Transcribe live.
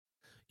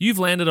You've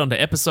landed onto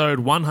episode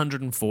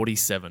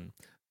 147.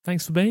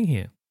 Thanks for being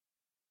here.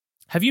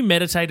 Have you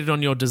meditated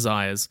on your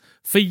desires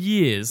for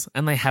years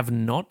and they have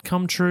not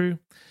come true?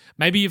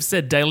 Maybe you've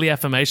said daily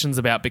affirmations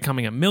about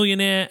becoming a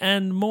millionaire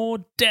and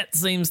more debt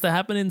seems to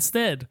happen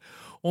instead.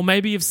 Or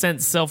maybe you've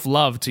sent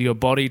self-love to your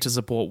body to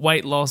support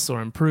weight loss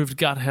or improved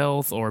gut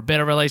health or a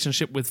better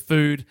relationship with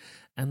food,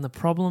 and the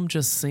problem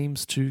just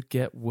seems to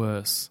get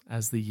worse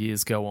as the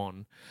years go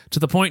on, to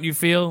the point you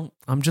feel,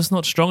 I'm just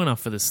not strong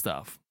enough for this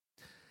stuff.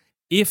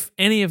 If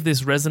any of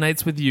this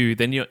resonates with you,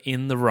 then you're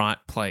in the right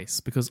place,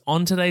 because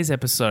on today's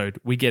episode,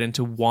 we get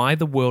into why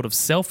the world of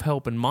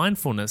self-help and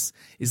mindfulness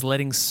is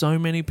letting so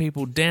many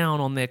people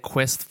down on their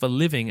quest for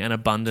living an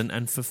abundant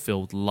and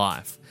fulfilled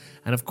life.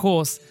 And of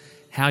course,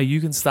 how you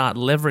can start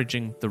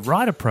leveraging the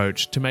right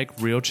approach to make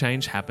real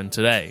change happen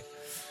today.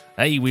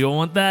 Hey, we all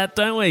want that,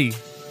 don't we?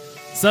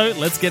 So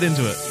let's get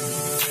into it.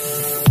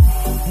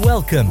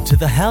 Welcome to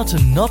the How to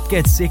Not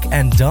Get Sick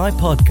and Die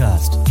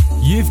podcast.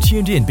 You've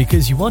tuned in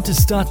because you want to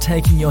start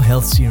taking your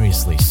health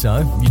seriously, so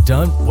you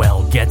don't,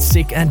 well, get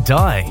sick and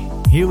die.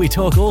 Here we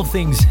talk all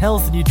things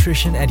health,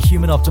 nutrition, and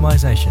human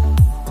optimization.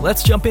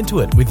 Let's jump into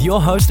it with your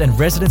host and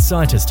resident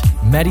scientist,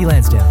 Maddie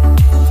Lansdowne.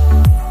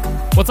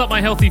 What's up,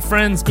 my healthy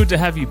friends? Good to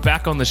have you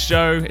back on the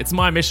show. It's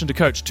my mission to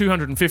coach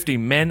 250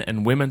 men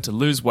and women to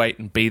lose weight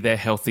and be their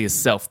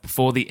healthiest self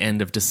before the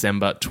end of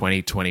December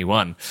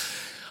 2021.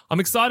 I'm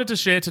excited to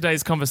share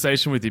today's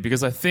conversation with you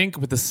because I think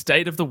with the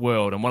state of the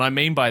world, and what I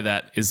mean by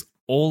that is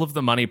all of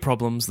the money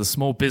problems, the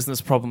small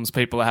business problems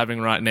people are having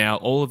right now,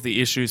 all of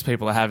the issues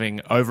people are having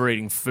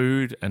overeating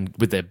food and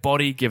with their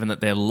body, given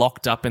that they're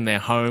locked up in their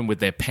home with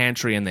their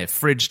pantry and their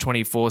fridge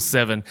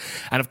 24/7.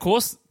 And of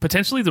course,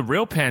 potentially the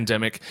real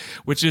pandemic,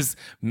 which is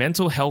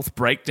mental health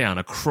breakdown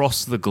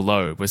across the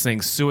globe. We're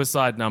seeing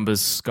suicide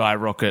numbers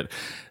skyrocket.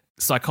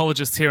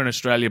 Psychologists here in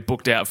Australia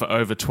booked out for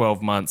over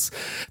 12 months.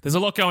 There's a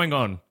lot going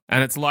on.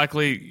 And it's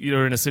likely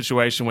you're in a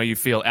situation where you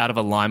feel out of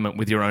alignment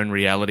with your own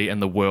reality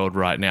and the world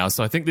right now.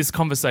 So I think this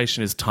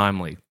conversation is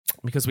timely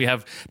because we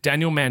have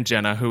Daniel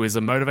Mangena, who is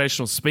a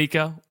motivational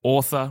speaker,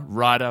 author,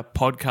 writer,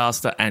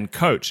 podcaster, and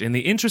coach in the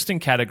interesting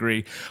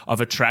category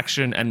of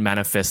attraction and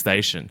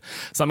manifestation,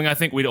 something I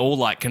think we'd all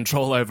like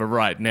control over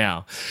right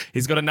now.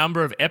 He's got a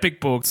number of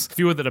epic books, a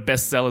few that are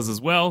bestsellers as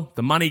well,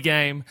 The Money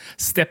Game,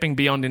 Stepping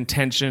Beyond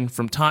Intention,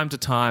 From Time to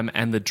Time,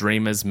 and The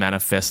Dreamer's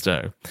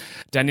Manifesto.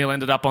 Daniel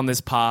ended up on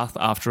this path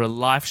after a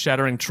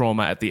life-shattering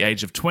trauma at the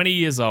age of 20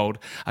 years old,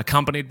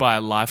 accompanied by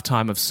a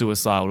lifetime of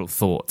suicidal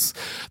thoughts.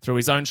 Through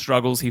his own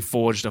struggles, he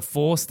forged a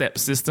 4-step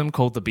system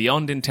called the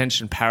Beyond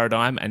Intention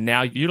Paradigm and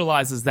now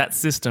utilizes that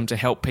system to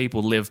help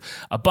people live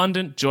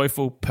abundant,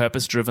 joyful,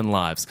 purpose-driven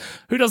lives.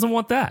 Who doesn't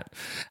want that?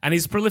 And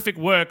his prolific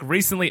work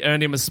recently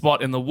earned him a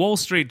spot in the Wall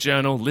Street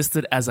Journal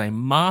listed as a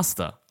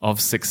master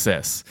of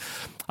success.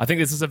 I think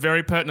this is a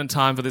very pertinent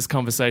time for this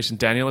conversation,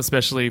 Daniel,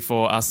 especially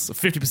for us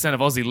 50%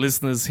 of Aussie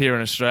listeners here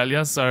in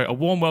Australia. So a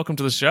warm welcome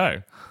to the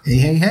show.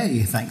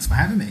 Hey. Thanks for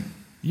having me.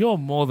 You're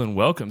more than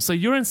welcome. So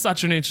you're in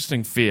such an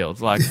interesting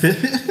field. Like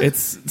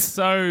it's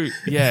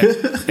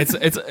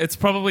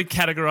probably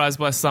categorized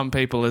by some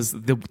people as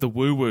the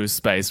woo-woo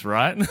space,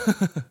 right?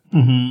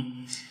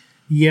 Mm-hmm.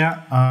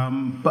 Yeah.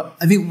 But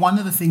I think one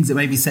of the things that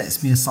maybe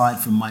sets me aside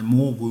from my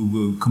more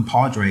woo-woo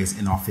compadres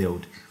in our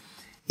field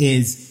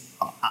is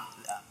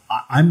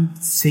I'm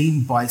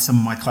seen by some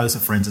of my closer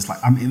friends as like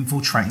I'm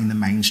infiltrating the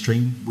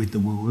mainstream with the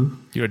woo-woo.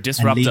 You're a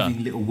disruptor. And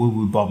leaving little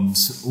woo-woo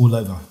bombs all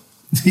over.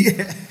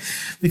 Yeah,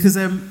 because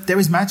there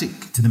is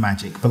magic to the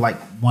magic, but like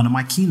one of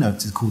my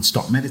keynotes is called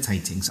Stop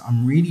Meditating. So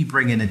I'm really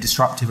bringing a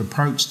disruptive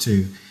approach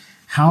to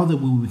how the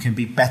woo-woo can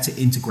be better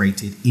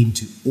integrated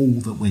into all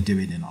that we're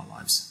doing in our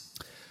lives.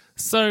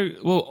 So,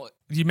 well,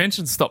 you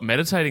mentioned stop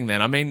meditating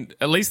then. I mean,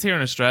 at least here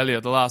in Australia,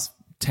 the last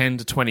 10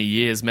 to 20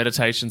 years,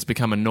 meditation's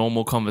become a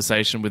normal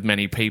conversation with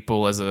many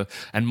people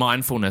and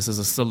mindfulness as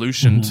a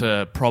solution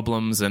to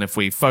problems. And if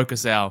we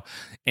focus our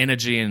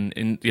energy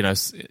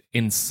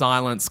in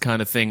silence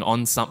kind of thing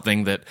on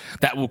something that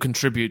will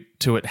contribute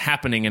to it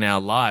happening in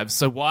our lives.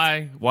 So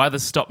why the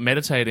stop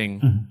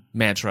meditating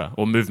mantra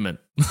or movement?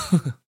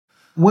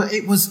 Well,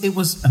 it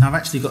was, and I've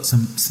actually got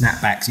some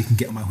snapbacks you can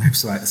get on my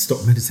website.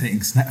 Stop Meditating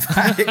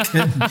snapback.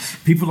 And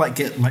people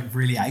get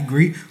really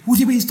angry. What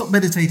do you mean stop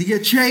meditating? You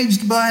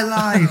changed my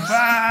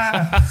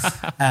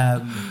life.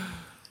 And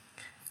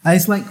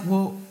it's like,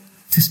 well,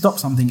 to stop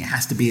something, it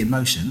has to be in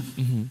motion.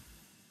 Mm-hmm.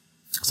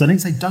 So I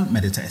didn't say don't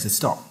meditate. I said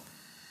stop.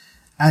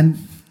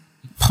 And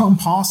part and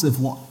parcel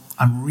of what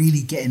I'm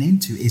really getting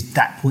into is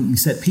that point you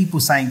said. People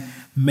saying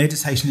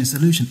meditation is a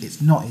solution.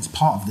 It's not. It's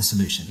part of the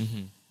solution.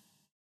 Mm-hmm.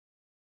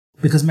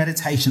 Because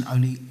meditation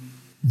only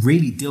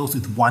really deals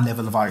with one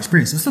level of our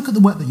experience. Let's look at the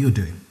work that you're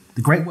doing,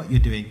 the great work you're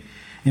doing,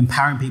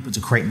 empowering people to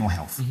create more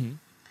health. Mm-hmm.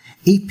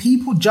 If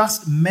people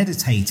just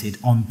meditated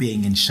on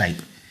being in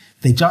shape,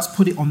 they just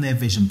put it on their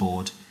vision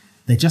board,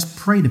 they just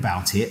prayed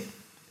about it,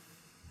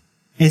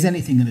 is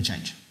anything going to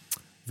change?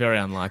 Very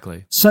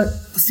unlikely. So,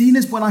 seeing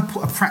as when I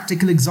put a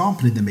practical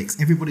example in the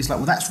mix, everybody's like,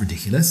 well, that's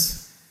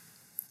ridiculous.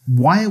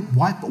 Why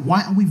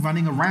are we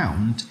running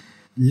around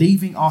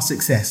leaving our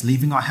success,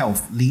 leaving our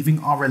health, leaving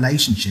our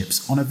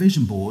relationships on a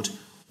vision board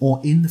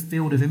or in the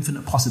field of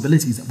infinite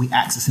possibilities that we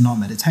access in our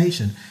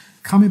meditation,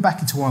 coming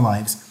back into our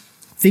lives,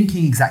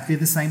 thinking exactly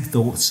the same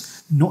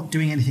thoughts, not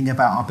doing anything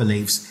about our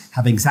beliefs,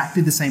 having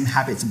exactly the same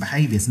habits and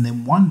behaviors, and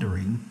then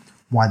wondering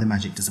why the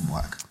magic doesn't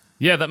work.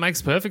 Yeah, that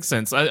makes perfect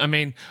sense. I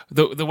mean,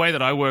 the way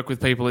that I work with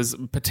people is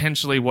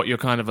potentially what you're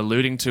kind of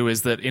alluding to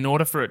is that in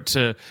order for it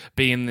to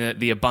be in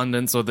the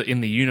abundance or in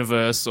the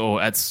universe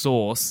or at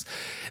source,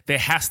 there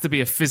has to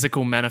be a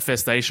physical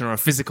manifestation or a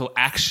physical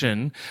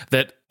action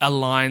that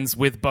aligns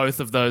with both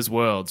of those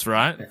worlds,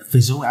 right?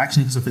 Physical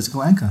action is a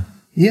physical anchor.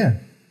 Yeah.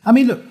 I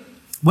mean, look,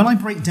 when I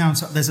break down,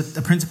 so there's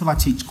a principle I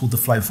teach called the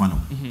flow funnel.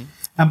 Mm-hmm.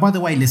 And by the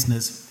way,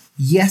 listeners,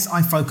 yes,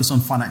 I focus on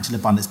financial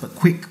abundance, but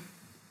quick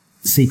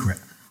secret.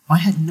 I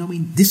had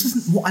this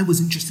isn't what I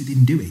was interested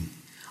in doing.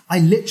 I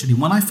literally,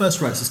 when I first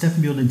wrote, so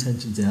Stepping Beyond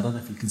Intentions here, I don't know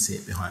if you can see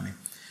it behind me.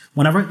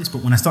 When I wrote this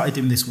book, when I started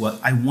doing this work,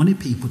 I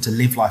wanted people to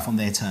live life on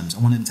their terms. I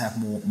wanted them to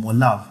have more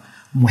love,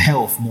 more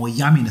health, more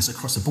yumminess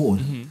across the board.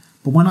 Mm-hmm.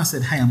 But when I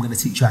said, hey, I'm going to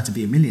teach you how to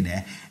be a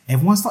millionaire,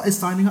 everyone started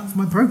signing up for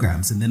my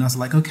programs. And then I was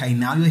like, okay,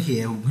 now you're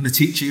here. We're going to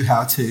teach you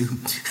how to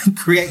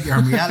create your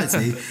own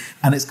reality.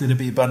 And it's going to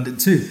be abundant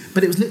too.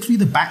 But it was literally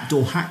the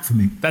backdoor hack for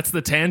me. That's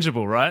the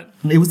tangible, right?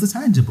 It was the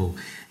tangible.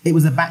 It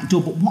was a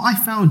backdoor. But what I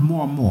found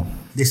more and more,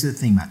 this is the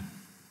thing, man.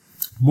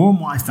 More and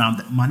more I found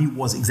that money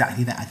was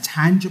exactly that, a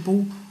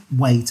tangible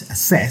way to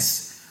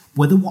assess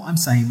whether what I'm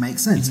saying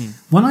makes sense.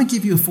 Mm-hmm. When I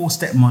give you a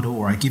 4-step model,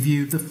 or I give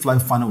you the flow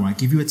funnel, or I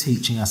give you a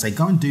teaching, I say,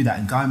 go and do that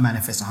and go and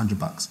manifest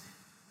 $100.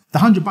 The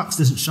 $100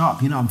 doesn't show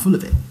up, I'm full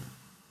of it.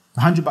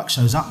 The $100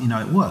 shows up,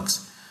 it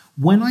works.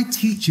 When I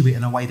teach you it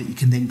in a way that you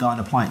can then go and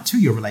apply it to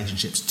your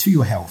relationships, to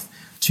your health,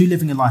 to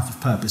living a life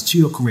of purpose, to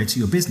your career, to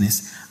your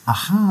business,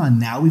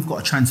 now we've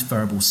got a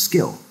transferable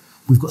skill.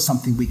 We've got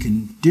something we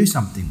can do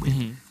something with.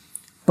 Mm-hmm.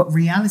 But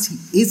reality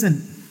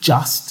isn't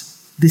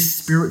just this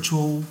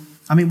spiritual,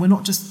 we're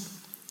not just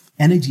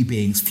energy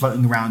beings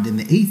floating around in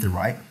the ether,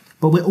 right?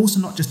 But we're also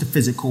not just a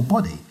physical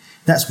body.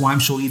 That's why I'm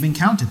sure you've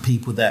encountered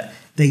people that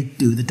they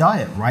do the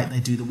diet, right? They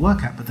do the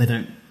workout, but they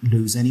don't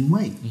lose any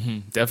weight.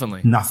 Mm-hmm,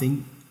 definitely.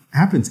 Nothing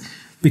happens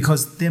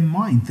because their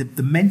mind,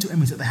 the mental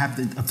image that they have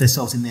of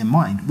themselves in their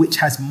mind, which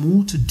has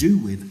more to do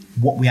with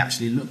what we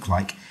actually look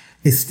like,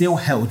 is still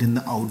held in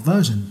the old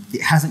version.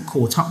 It hasn't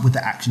caught up with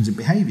the actions and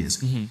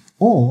behaviors. Mm-hmm.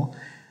 Or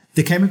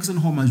the chemicals and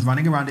hormones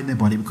running around in their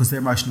body because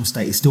their emotional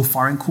state is still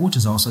firing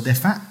cortisol, so their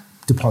fat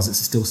deposits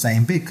are still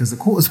staying big because the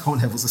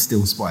cortisol levels are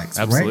still spiked.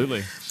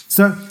 Absolutely. Right?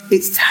 So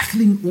it's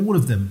tackling all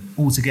of them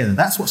all together.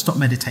 That's what Stop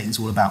Meditating is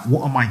all about.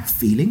 What am I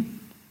feeling,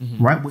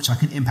 mm-hmm. right? Which I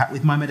can impact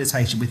with my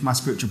meditation, with my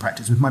spiritual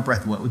practice, with my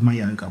breath work, with my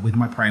yoga, with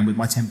my praying, with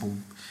my temple,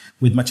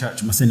 with my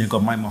church, my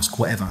synagogue, my mosque,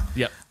 whatever.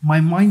 Yep. My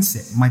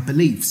mindset, my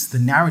beliefs, the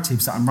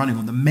narratives that I'm running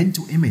on, the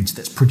mental image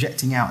that's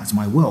projecting out as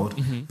my world,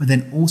 mm-hmm. but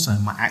then also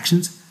my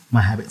actions,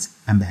 my habits,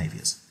 and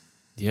behaviors.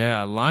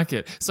 Yeah, I like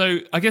it. So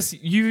I guess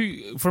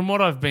you, from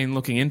what I've been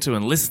looking into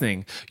and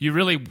listening, you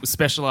really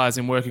specialize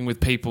in working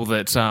with people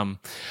that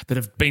that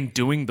have been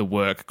doing the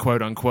work,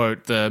 quote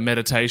unquote, the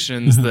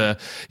meditations, mm-hmm. the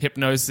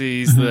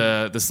hypnoses,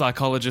 mm-hmm. the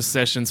psychologist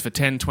sessions for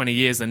 10, 20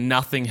 years and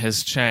nothing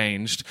has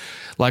changed.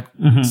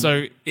 Mm-hmm.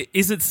 So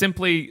is it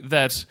simply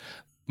that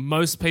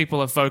most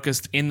people are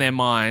focused in their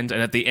mind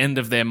and at the end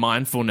of their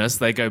mindfulness,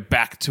 they go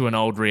back to an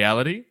old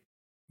reality?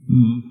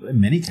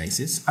 In many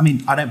cases.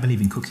 I don't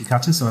believe in cookie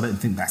cutters, so I don't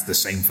think that's the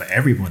same for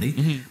everybody.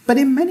 Mm-hmm. But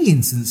in many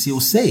instances,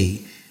 you'll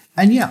see,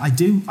 and yeah,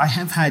 I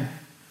have had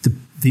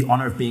the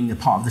honor of being a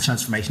part of the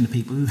transformation of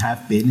people who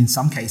have been, in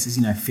some cases,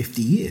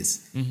 50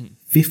 years. Mm-hmm.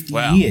 50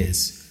 wow.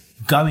 years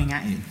going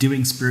at it,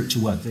 doing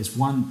spiritual work. There's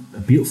a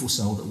beautiful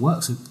soul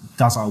that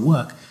does our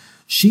work.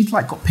 She's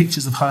got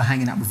pictures of her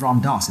hanging out with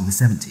Ram Dass in the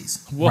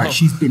 70s. Whoa. Right?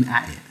 She's been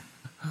at it,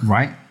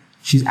 right?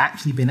 She's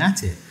actually been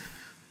at it.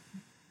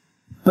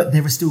 But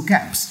there are still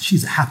gaps.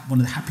 She's one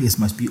of the happiest,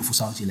 most beautiful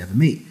souls you'll ever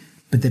meet.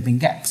 But there have been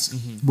gaps.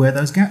 Mm-hmm. Where are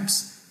those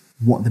gaps?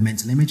 What the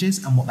mental image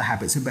is and what the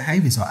habits and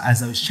behaviors are. As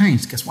those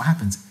change, guess what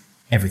happens?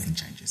 Everything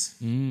changes.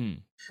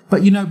 Mm.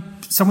 But,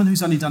 someone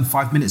who's only done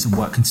 5 minutes of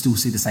work can still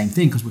see the same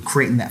thing because we're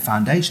creating that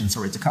foundation.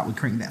 We're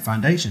creating that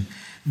foundation.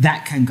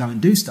 That can go and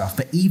do stuff.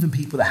 But even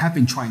people that have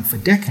been trying for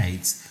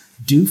decades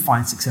do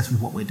find success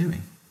with what we're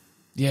doing.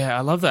 Yeah,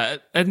 I love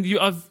that. And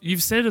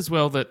you've said as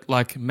well that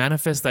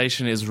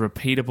manifestation is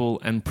repeatable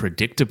and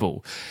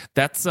predictable.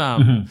 That's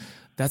mm-hmm.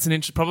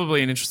 that's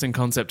probably an interesting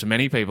concept to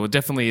many people. It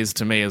definitely is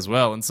to me as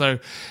well. And so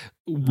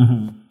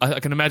mm-hmm. I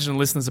can imagine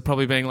listeners are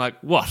probably being like,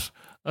 "What?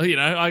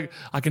 I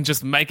can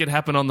just make it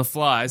happen on the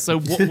fly."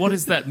 So what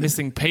is that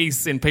missing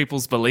piece in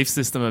people's belief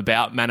system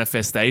about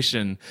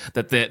manifestation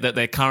that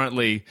they're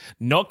currently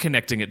not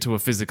connecting it to a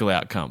physical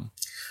outcome?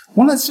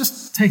 Well, let's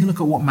just take a look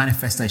at what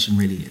manifestation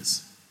really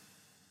is.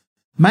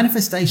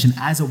 Manifestation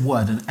as a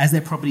word, and as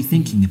they're probably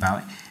thinking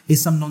about it,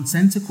 is some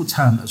nonsensical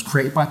term that was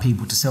created by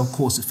people to sell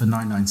courses for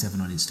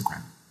 $9.97 on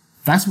Instagram.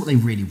 That's what they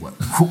really what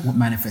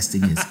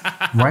manifesting is,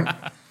 right?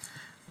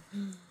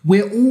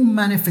 We're all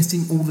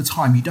manifesting all the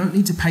time. You don't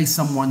need to pay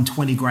someone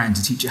 20 grand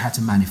to teach you how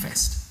to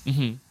manifest.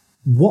 Mm-hmm.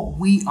 What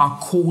we are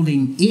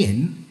calling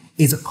in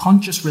is a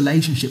conscious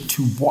relationship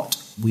to what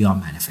we are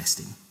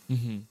manifesting.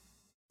 Mm-hmm.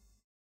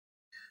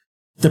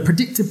 The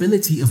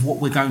predictability of what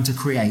we're going to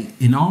create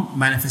in our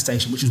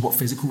manifestation, which is what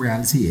physical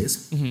reality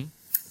is, mm-hmm.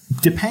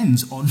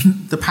 depends on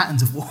the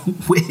patterns of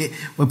what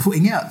we're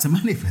putting out to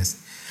manifest.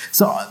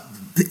 So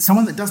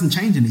someone that doesn't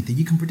change anything,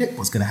 you can predict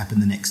what's going to happen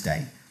the next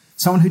day.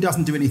 Someone who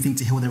doesn't do anything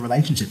to heal their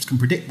relationships can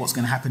predict what's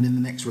going to happen in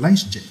the next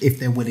relationship if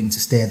they're willing to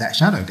stare that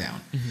shadow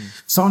down. Mm-hmm.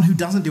 Someone who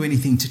doesn't do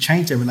anything to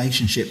change their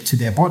relationship to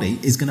their body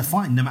is going to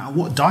find no matter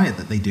what diet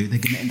that they do, they're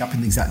going to end up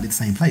in exactly the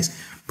same place,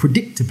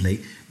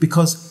 predictably,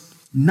 because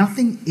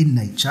nothing in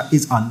nature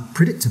is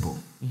unpredictable.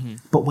 Mm-hmm.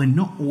 But we're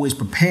not always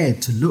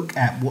prepared to look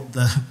at what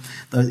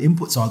those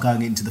inputs are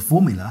going into the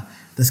formula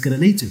that's going to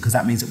lead to, because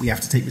that means that we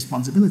have to take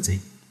responsibility.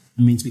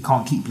 It means we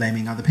can't keep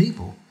blaming other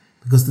people,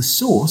 because the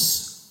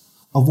source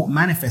of what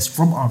manifests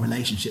from our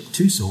relationship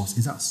to source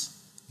is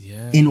us.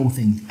 Yeah. In all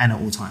things and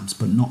at all times,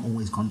 but not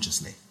always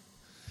consciously.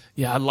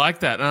 Yeah, I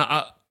like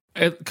that.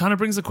 It kind of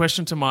brings a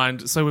question to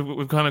mind. So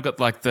we've kind of got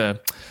like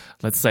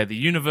let's say the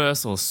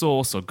universe or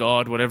source or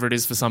God, whatever it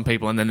is for some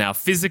people, and then our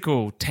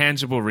physical,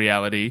 tangible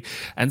reality.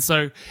 And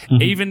so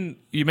mm-hmm. even,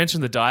 you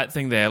mentioned the diet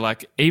thing there,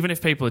 like even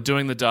if people are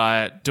doing the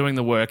diet, doing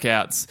the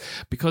workouts,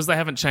 because they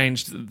haven't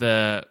changed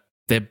their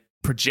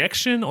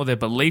projection or their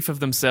belief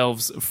of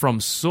themselves from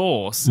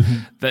source, mm-hmm.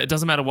 that it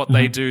doesn't matter what mm-hmm.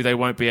 they do, they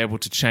won't be able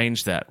to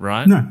change that,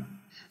 right? No.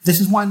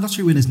 This is why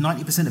lottery winners,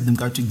 90% of them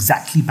go to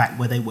exactly back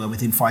where they were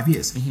within 5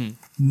 years.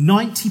 Mm-hmm.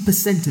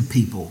 90% of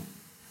people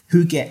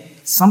who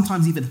get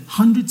sometimes even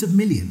hundreds of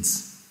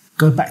millions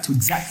go back to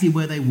exactly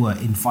where they were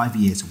in 5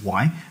 years.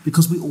 Why?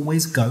 Because we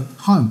always go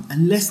home.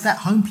 Unless that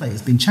home plate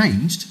has been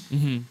changed,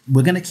 mm-hmm.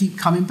 we're going to keep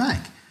coming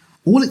back.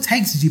 All it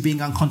takes is you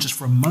being unconscious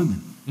for a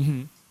moment.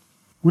 Mm-hmm.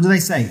 What do they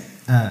say?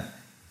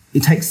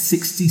 It takes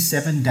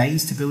 67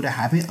 days to build a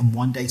habit and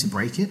 1 day to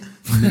break it,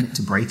 a minute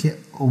to break it,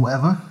 or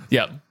whatever.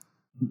 Yeah.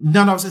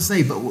 No, I was going to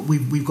say, but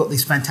we've got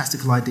these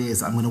fantastical ideas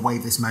that I'm going to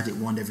wave this magic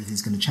wand,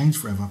 everything's going to change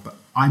forever, but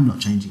I'm not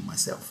changing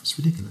myself. It's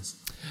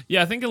ridiculous.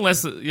 Yeah, I think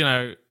unless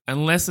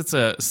it's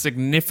a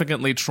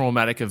significantly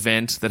traumatic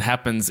event that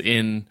happens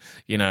in,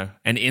 an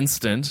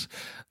instant,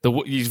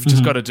 you've just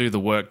mm-hmm. got to do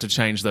the work to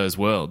change those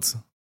worlds.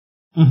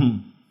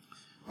 Mm-hmm.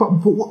 But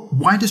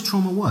why does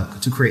trauma work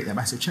to create that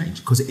massive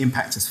change? Because it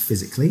impacts us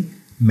physically,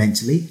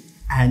 mentally,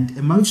 and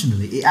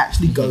emotionally. It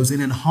actually mm-hmm. goes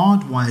in and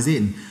hardwires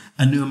in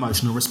a new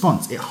emotional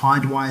response. It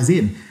hardwires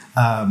in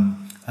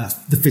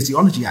the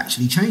physiology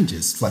actually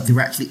changes. Like there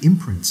are actually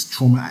imprints.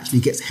 Trauma actually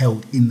gets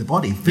held in the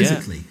body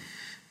physically.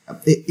 Yeah.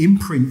 It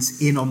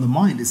imprints in on the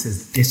mind. It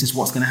says, this is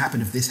what's going to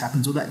happen if this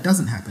happens or that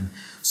doesn't happen.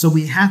 So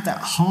we have that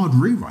hard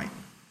rewrite.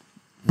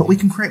 But we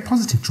can create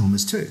positive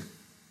traumas too.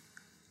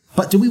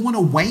 But do we want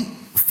to wait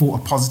for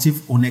a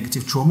positive or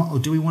negative trauma, or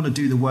do we want to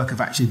do the work of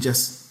actually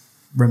just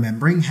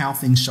remembering how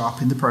things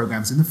sharpen the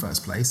programs in the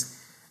first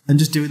place and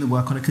just doing the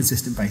work on a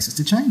consistent basis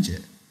to change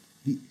it?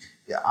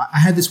 I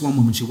had this one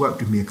woman, she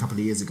worked with me a couple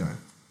of years ago.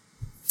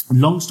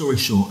 Long story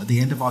short, at the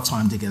end of our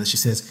time together, she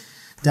says,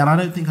 Dad, I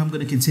don't think I'm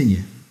going to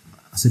continue.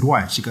 I said,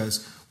 why? She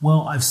goes,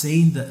 well, I've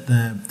seen that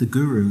the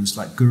gurus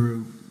like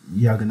Guru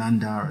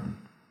Yogananda and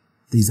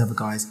these other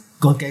guys,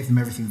 God gave them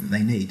everything that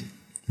they need.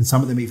 And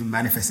some of them even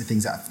manifested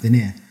things out of thin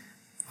air.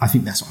 I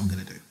think that's what I'm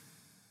going to do.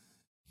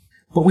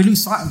 But we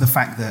lose sight of the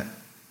fact that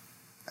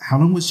how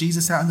long was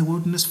Jesus out in the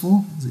wilderness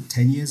for? Was it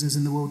 10 years as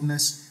in the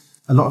wilderness?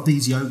 A lot of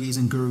these yogis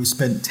and gurus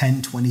spent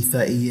 10, 20,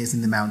 30 years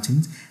in the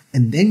mountains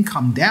and then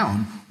come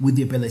down with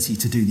the ability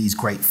to do these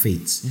great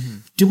feats. Mm-hmm.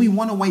 Do we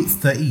want to wait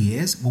 30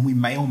 years when we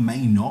may or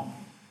may not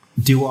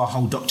do our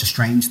whole Doctor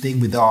Strange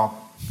thing with our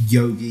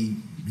yogi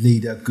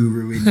leader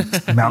guru in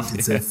the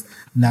mountains yeah. of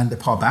Nanda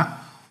Parbat?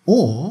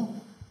 Or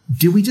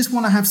do we just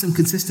want to have some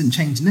consistent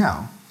change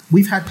now?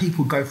 We've had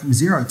people go from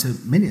 0 to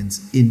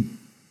millions in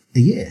a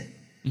year.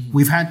 Mm-hmm.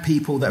 We've had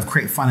people that have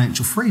created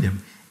financial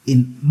freedom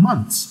in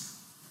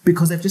months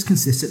because they've just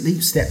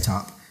consistently stepped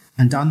up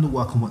and done the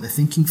work on what they're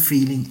thinking,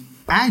 feeling,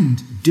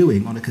 and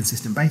doing on a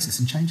consistent basis,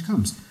 and change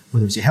comes.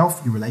 Whether it's your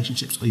health, your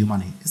relationships, or your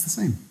money, it's the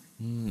same.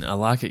 I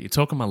like it. You're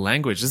talking my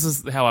language. This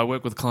is how I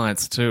work with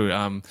clients too,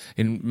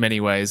 in many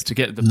ways, to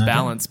get the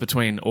balance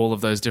between all of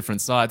those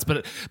different sides.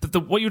 But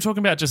what you were talking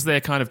about just there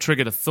kind of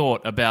triggered a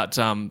thought about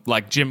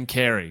like Jim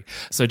Carrey.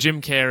 So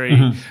Jim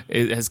Carrey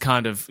mm-hmm. has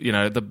kind of,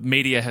 the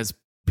media has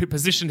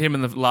positioned him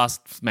in the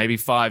last maybe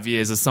 5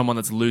 years as someone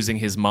that's losing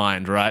his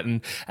mind, right?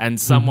 And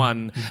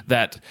someone mm-hmm.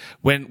 that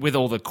with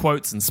all the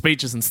quotes and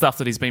speeches and stuff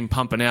that he's been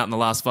pumping out in the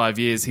last 5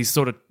 years, he's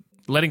sort of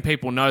letting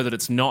people know that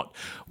it's not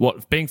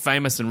what being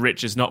famous and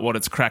rich is not what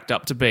it's cracked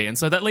up to be. And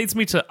so that leads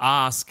me to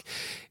ask,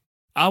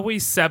 are we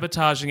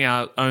sabotaging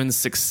our own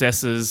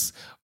successes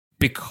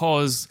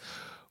because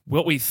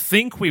what we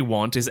think we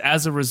want is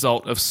as a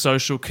result of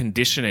social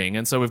conditioning?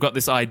 And so we've got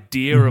this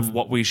idea mm-hmm. of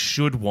what we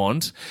should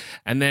want.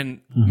 And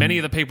then mm-hmm. many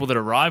of the people that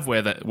arrive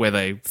where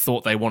they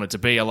thought they wanted to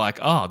be are like,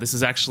 oh, this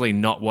is actually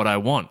not what I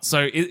want.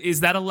 So is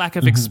that a lack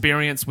of mm-hmm.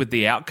 experience with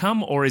the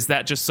outcome, or is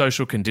that just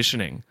social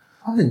conditioning?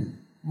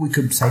 we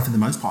could say for the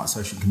most part,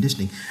 social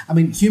conditioning. I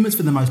mean, humans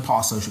for the most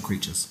part are social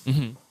creatures,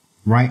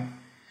 right?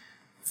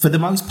 For the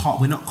most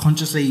part, we're not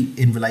consciously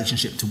in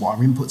relationship to what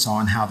our inputs are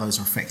and how those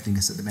are affecting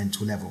us at the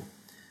mental level.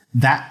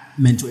 That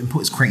mental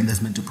input is creating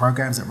those mental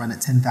programs that run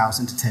at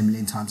 10,000 to 10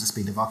 million times the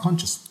speed of our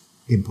conscious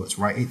inputs,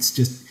 right? It's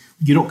just,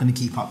 you're not going to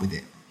keep up with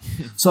it.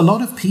 So a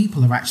lot of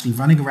people are actually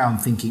running around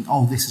thinking,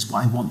 oh, this is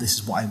what I want, this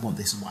is what I want,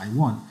 this is what I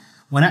want.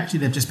 When actually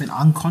they've just been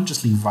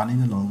unconsciously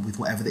running along with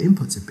whatever the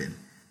inputs have been.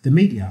 The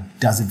media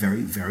does a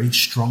very, very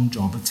strong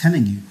job of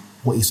telling you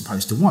what you're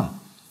supposed to want.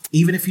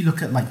 Even if you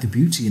look at like the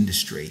beauty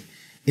industry,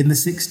 in the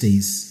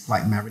 60s,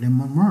 like Marilyn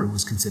Monroe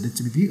was considered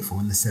to be beautiful.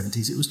 In the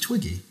 70s, it was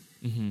Twiggy.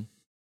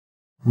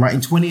 Right,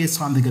 in 20 years'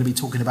 time, they're going to be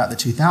talking about the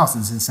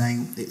 2000s and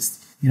saying it's,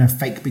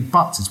 fake big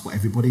butts is what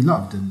everybody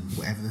loved and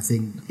whatever the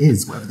thing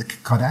is, whatever the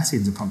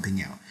Kardashians are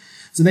pumping out.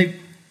 So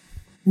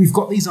we've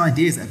got these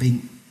ideas that are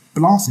being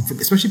blasted,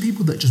 especially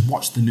people that just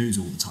watch the news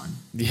all the time.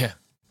 Yeah.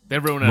 They're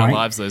ruining our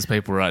lives, those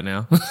people right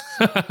now.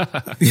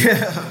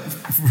 Yeah,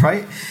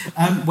 right?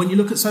 When you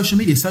look at social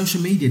media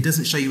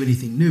doesn't show you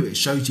anything new. It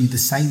shows you the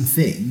same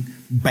thing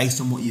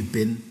based on what you've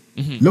been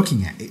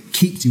looking at. It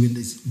keeps you in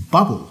this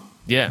bubble.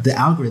 Yeah. The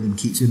algorithm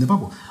keeps you in the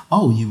bubble.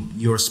 Oh,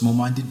 you're a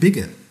small-minded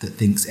bigot that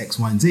thinks X,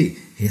 Y, and Z.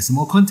 Here's some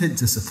more content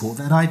to support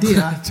that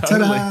idea.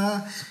 Totally.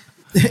 Ta-da!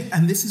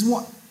 And this is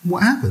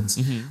what happens.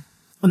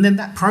 And then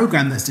that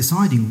program that's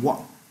deciding what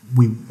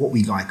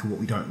we like and what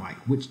we don't like,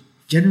 which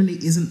generally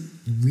isn't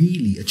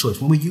really a choice.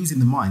 When we're using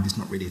the mind, it's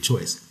not really a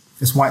choice.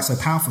 That's why it's so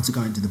powerful to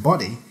go into the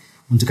body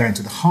and to go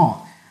into the heart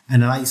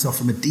and allow yourself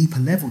from a deeper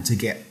level to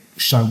get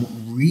shown what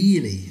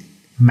really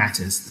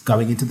matters,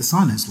 going into the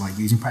silence, like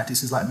using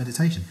practices like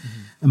meditation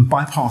and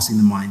bypassing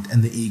the mind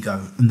and the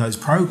ego and those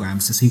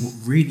programs to see what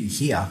really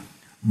here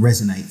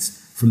resonates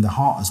from the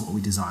heart as what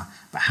we desire.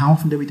 But how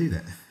often do we do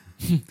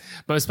that?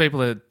 Most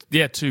people are,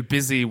 too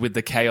busy with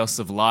the chaos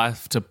of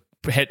life to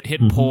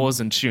hit pause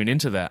and tune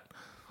into that.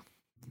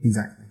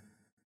 Exactly.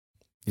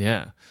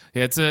 Yeah.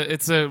 It's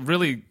a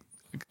really,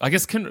 I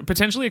guess,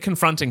 potentially a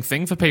confronting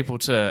thing for people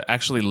to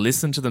actually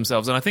listen to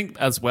themselves. And I think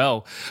as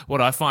well,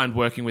 what I find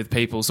working with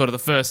people, sort of the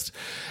first,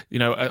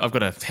 I've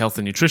got a health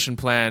and nutrition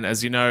plan,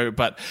 as you know,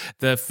 but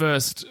the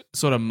first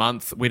sort of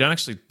month, we don't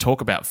actually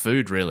talk about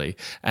food really.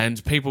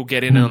 And people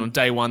get in on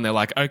day one, they're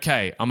like,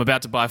 okay, I'm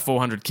about to buy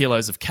 400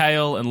 kilos of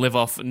kale and live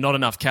off not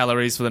enough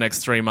calories for the next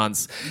 3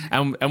 months.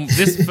 And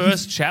this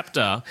first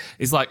chapter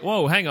is like,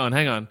 whoa, hang on.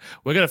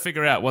 We're going to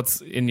figure out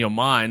what's in your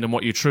mind and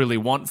what you truly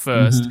want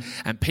first.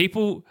 And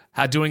people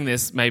are doing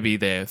this, maybe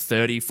they're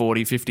 30,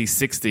 40, 50,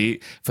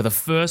 60 for the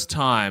first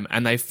time,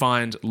 and they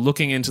find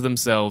looking into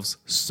themselves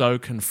so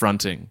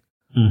confronting.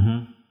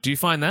 Do you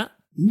find that?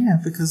 Yeah,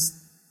 because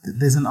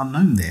there's an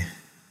unknown there,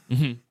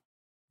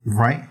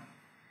 right?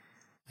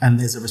 And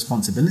there's a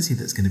responsibility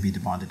that's going to be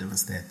demanded of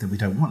us there that we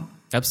don't want.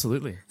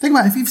 Absolutely. Think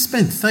about it, if you've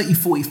spent 30,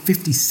 40,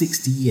 50,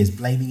 60 years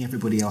blaming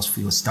everybody else for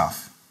your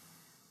stuff,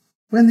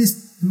 when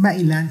this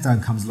Matty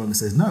Lansdowne comes along and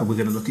says, no, we're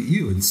going to look at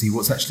you and see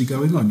what's actually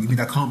going on. You mean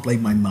I can't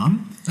blame my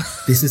mum?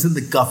 This isn't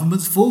the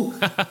government's fault?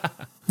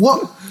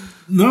 What?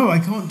 No, I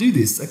can't do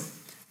this.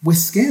 We're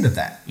scared of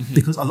that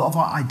because a lot of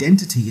our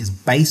identity is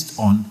based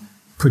on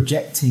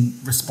projecting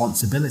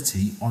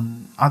responsibility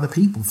on other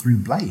people through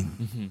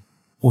blame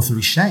or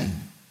through shame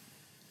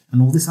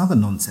and all this other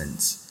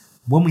nonsense.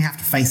 When we have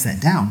to face that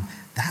down,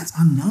 that's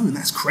unknown.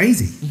 That's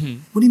crazy.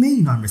 What do you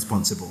mean I'm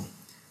responsible?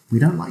 We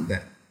don't like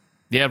that.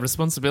 Yeah,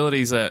 responsibility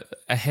is a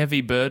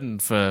heavy burden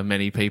for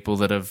many people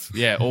that have,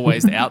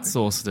 always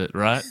outsourced it,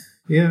 right?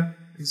 Yeah,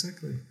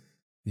 exactly.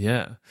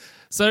 Yeah.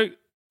 So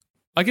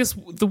I guess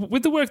with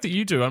the work that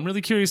you do, I'm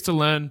really curious to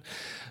learn,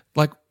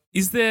 like,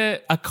 is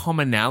there a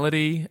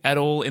commonality at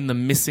all in the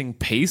missing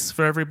piece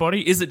for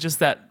everybody? Is it just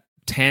that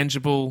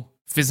tangible,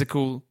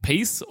 physical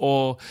piece?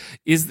 Or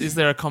is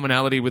there a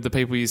commonality with the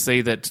people you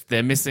see that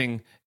they're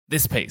missing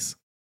this piece?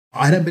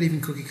 I don't believe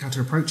in cookie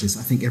cutter approaches.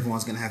 I think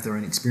everyone's going to have their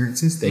own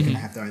experiences. They're going to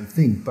have their own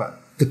thing. But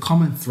the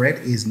common thread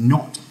is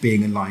not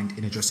being aligned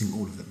in addressing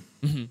all of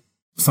them.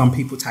 Some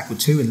people tackle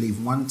 2 and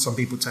leave 1. Some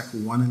people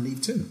tackle 1 and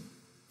leave 2.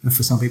 And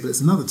for some people,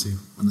 it's another 2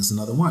 and there's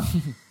another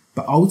 1.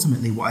 But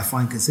ultimately, what I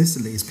find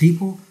consistently is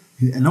people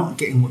who are not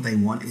getting what they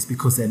want is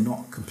because they're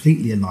not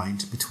completely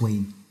aligned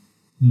between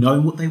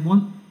knowing what they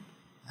want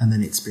and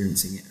then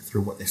experiencing it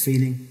through what they're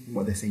feeling,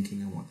 what they're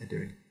thinking, and what they're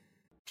doing.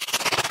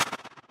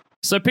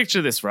 So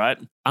picture this, right?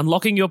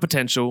 Unlocking your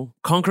potential,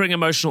 conquering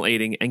emotional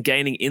eating, and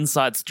gaining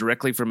insights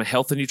directly from a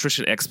health and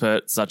nutrition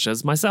expert such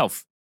as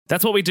myself.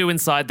 That's what we do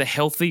inside the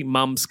Healthy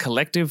Mums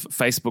Collective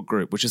Facebook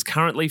group, which is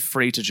currently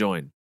free to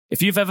join.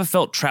 If you've ever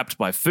felt trapped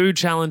by food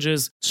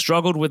challenges,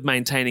 struggled with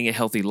maintaining a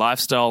healthy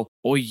lifestyle,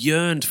 or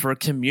yearned for a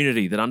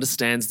community that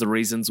understands the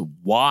reasons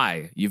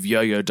why you've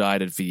yo-yo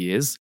dieted for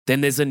years, then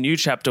there's a new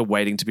chapter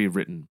waiting to be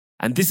written.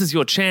 And this is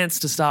your chance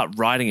to start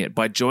writing it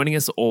by joining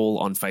us all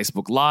on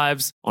Facebook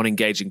Lives, on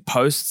engaging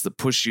posts that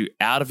push you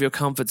out of your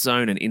comfort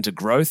zone and into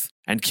growth,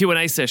 and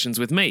Q&A sessions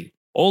with me.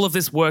 All of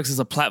this works as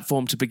a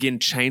platform to begin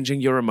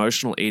changing your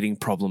emotional eating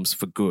problems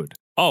for good.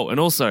 Oh, and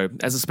also,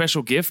 as a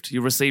special gift,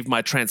 you'll receive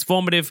my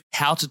transformative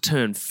How to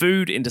Turn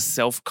Food into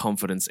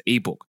Self-Confidence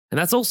ebook. And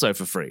that's also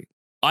for free.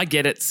 I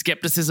get it,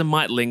 skepticism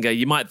might linger.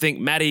 You might think,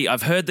 Maddie,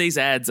 I've heard these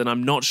ads and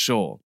I'm not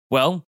sure.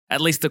 Well, at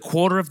least a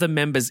quarter of the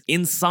members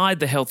inside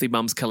the Healthy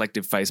Mums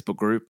Collective Facebook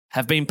group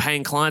have been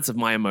paying clients of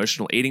my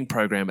emotional eating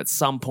program at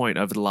some point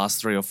over the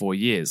last 3 or 4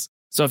 years.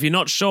 So if you're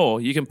not sure,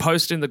 you can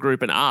post in the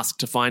group and ask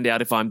to find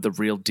out if I'm the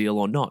real deal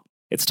or not.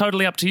 It's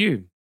totally up to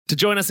you. To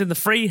join us in the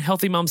free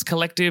Healthy Mums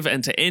Collective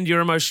and to end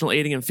your emotional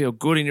eating and feel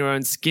good in your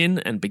own skin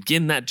and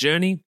begin that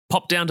journey,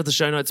 pop down to the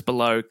show notes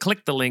below,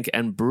 click the link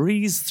and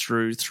breeze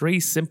through 3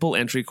 simple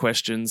entry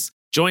questions.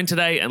 Join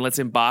today and let's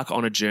embark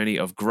on a journey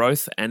of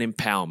growth and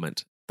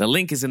empowerment. The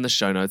link is in the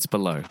show notes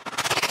below.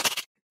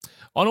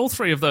 On all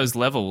 3 of those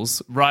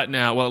levels, right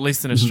now, well, at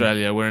least in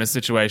Australia, we're in a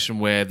situation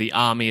where the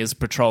army is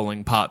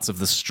patrolling parts of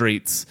the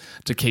streets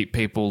to keep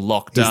people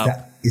locked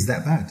up. Is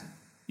that bad?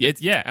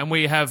 Yeah, and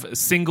we have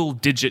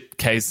single-digit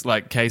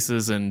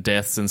cases and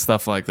deaths and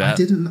stuff like that.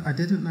 I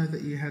didn't know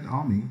that you had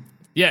army.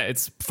 Yeah,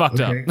 it's fucked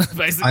up,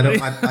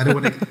 basically. I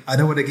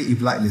don't want to get you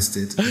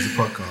blacklisted as a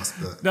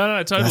podcast. But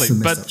no, totally. That's some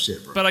messed up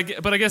shit, bro.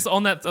 But I guess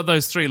on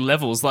those 3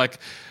 levels, like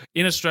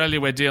in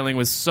Australia, we're dealing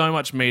with so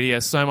much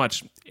media, so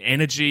much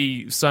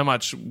energy, so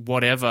much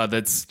whatever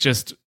that's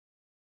just,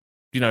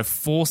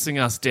 forcing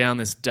us down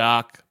this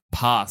dark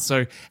path.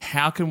 So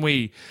how can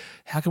we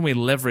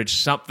leverage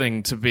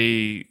something to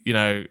be,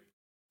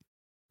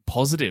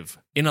 positive,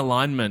 in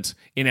alignment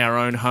in our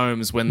own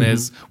homes when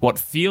there's what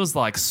feels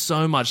like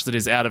so much that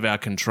is out of our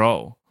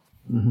control?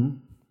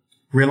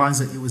 Realize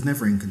that it was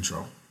never in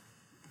control,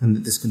 and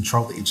that this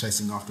control that you're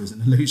chasing after is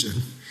an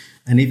illusion.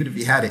 And even if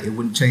you had it, it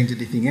wouldn't change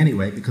anything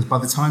anyway, because by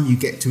the time you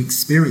get to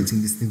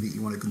experiencing this thing that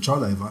you want to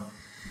control over,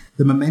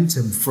 the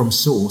momentum from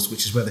source,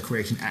 which is where the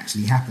creation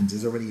actually happens,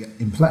 is already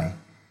in play.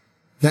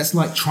 That's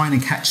like trying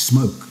to catch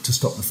smoke to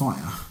stop the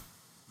fire.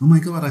 Oh my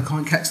God, I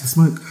can't catch the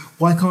smoke.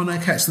 Why can't I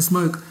catch the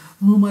smoke?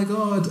 Oh my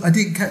God, I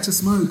didn't catch the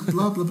smoke,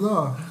 blah, blah,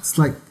 blah. It's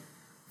like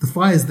the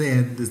fire's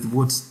there, there's the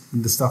wood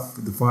and the stuff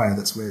with the fire,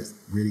 that's where it's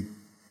really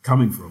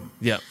coming from.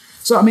 Yeah.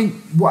 So, I mean,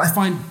 what I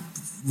find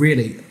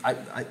really,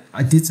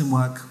 I did some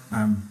work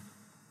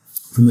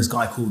from this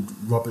guy called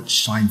Robert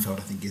Scheinfeld,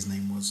 I think his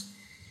name was.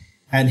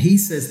 And he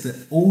says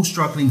that all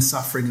struggling,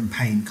 suffering and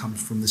pain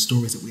comes from the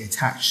stories that we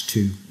attach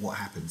to what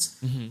happens.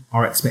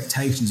 Our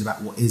expectations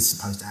about what is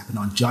supposed to happen,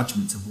 our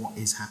judgments of what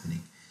is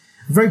happening.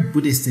 Very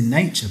Buddhist in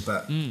nature,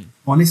 but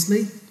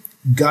honestly,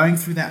 going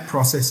through that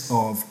process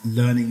of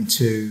learning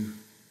to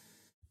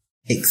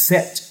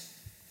accept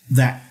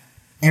that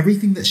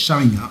everything that's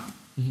showing up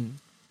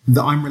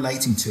that I'm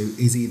relating to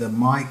is either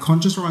my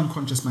conscious or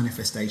unconscious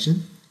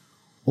manifestation,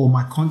 or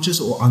my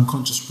conscious or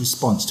unconscious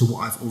response to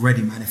what I've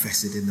already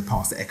manifested in the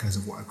past, the echoes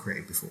of what I've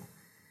created before.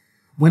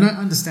 When I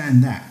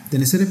understand that, then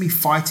instead of me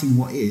fighting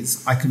what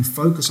is, I can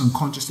focus on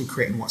consciously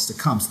creating what's to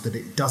come so that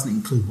it doesn't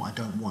include what I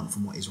don't want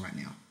from what is right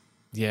now.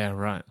 Yeah,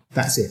 right.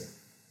 That's it.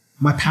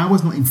 My power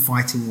is not in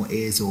fighting what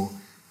is, or,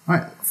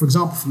 right, for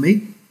example, for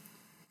me,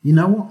 you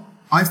know what?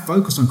 I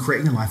focus on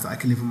creating a life that I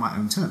can live on my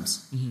own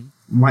terms.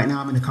 Right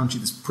now, I'm in a country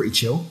that's pretty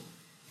chill.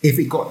 If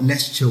it got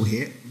less chill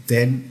here,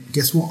 then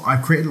guess what?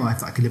 I've created a life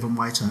that I can live on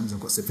my terms. I've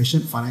got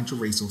sufficient financial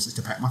resources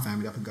to pack my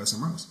family up and go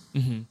somewhere else.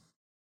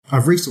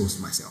 I've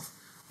resourced myself.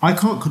 I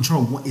can't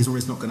control what is or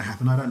is not going to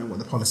happen. I don't know what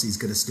the policy is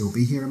going to still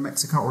be here in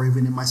Mexico or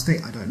even in my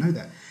state. I don't know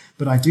that.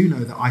 But I do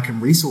know that I can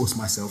resource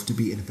myself to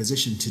be in a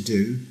position to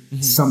do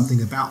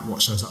something about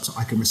what shows up, so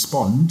I can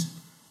respond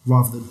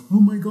rather than,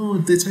 oh my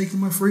God, they're taking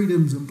my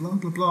freedoms and blah,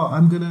 blah, blah.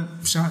 I'm going to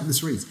shout in the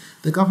streets.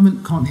 The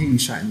government can't hear you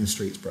shouting in the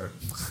streets, bro.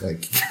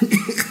 Like,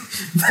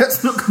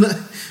 that's not going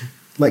to...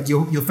 Like,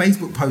 your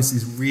Facebook post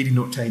is really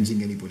not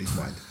changing anybody's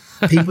mind.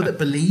 People that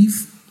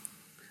believe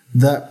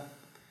that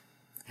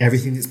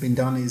everything that's been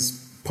done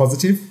is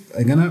positive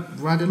are going to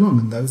ride along.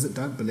 And those that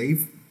don't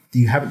believe,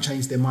 you haven't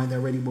changed their mind, they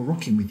already were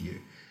rocking with you.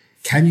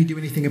 Can you do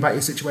anything about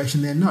your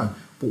situation there? No.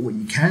 But what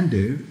you can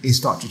do is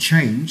start to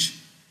change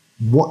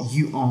what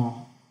you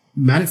are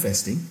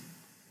manifesting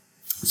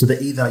so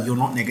that either you're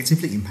not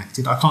negatively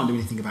impacted. I can't do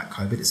anything about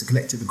COVID. It's a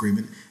collective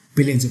agreement.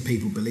 Billions of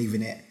people believe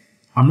in it.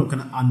 I'm not going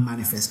to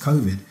unmanifest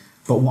COVID.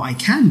 But what I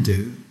can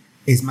do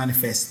is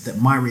manifest that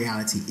my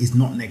reality is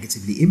not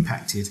negatively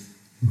impacted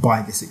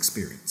by this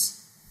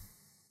experience.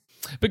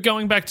 But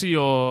going back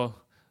to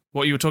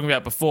what you were talking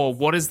about before,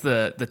 what is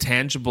the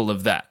tangible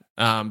of that?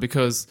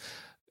 Because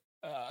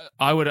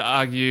I would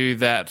argue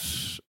that,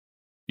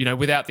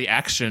 without the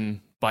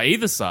action by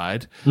either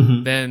side,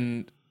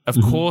 then of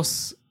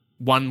course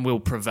one will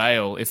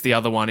prevail if the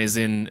other one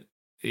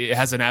it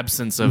has an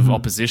absence of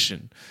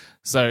opposition.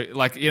 So,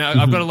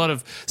 I've got a lot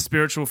of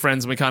spiritual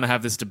friends and we kind of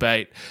have this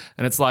debate.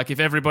 And it's like, if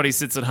everybody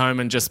sits at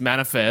home and just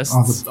manifests...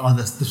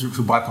 the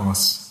spiritual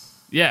bypass.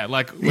 Yeah,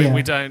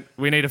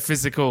 we need a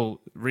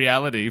physical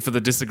reality for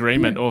the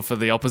disagreement or for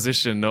the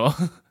opposition.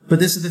 But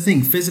this is the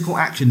thing. Physical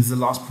action is the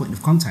last point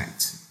of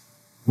contact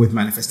with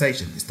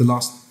manifestation. This is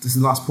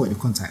the last point of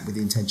contact with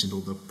the intention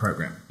or the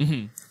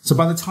program. So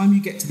by the time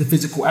you get to the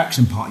physical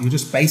action part, you're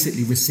just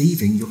basically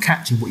you're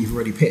catching what you've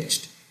already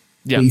pitched.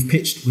 Yeah. What you've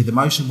pitched with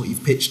emotion, what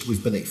you've pitched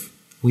with belief,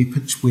 what you've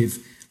pitched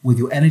with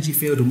your energy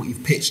field, and what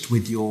you've pitched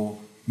with your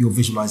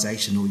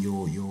visualization or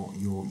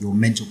your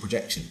mental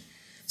projection.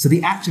 So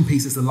the action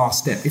piece is the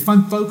last step. If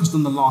I'm focused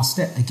on the last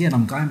step, again,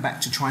 I'm going back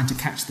to trying to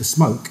catch the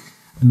smoke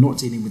and not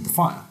dealing with the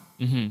fire.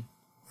 Mm-hmm.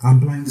 I'm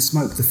blowing the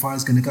smoke, the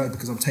fire's going to go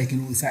because I'm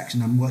taking all this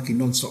action. I'm working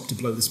non-stop to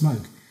blow the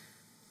smoke.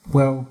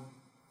 Well,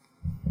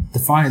 the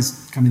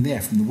fire's coming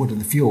there from the wood and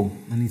the fuel.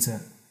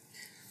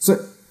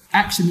 So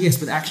action, yes,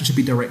 but action should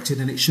be directed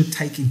and it should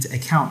take into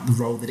account the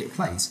role that it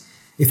plays.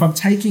 If I'm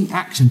taking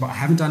action, but I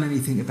haven't done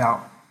anything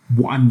about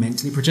what I'm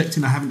mentally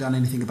projecting, I haven't done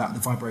anything about the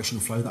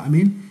vibrational flow that I'm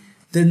in,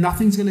 then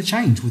nothing's going to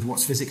change with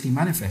what's physically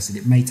manifested.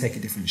 It may take a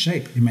different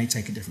shape, it may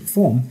take a different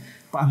form,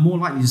 but I'm more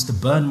likely just to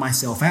burn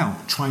myself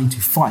out trying to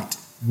fight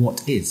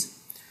what is.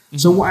 Mm-hmm.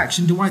 So what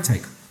action do I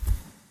take?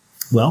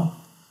 Well,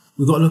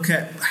 we've got to look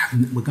at,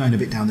 we're going a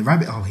bit down the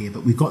rabbit hole here,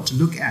 but we've got to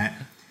look at,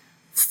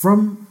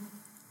 from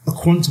a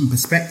quantum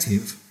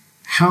perspective,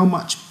 how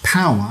much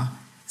power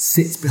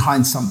sits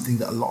behind something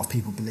that a lot of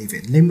people believe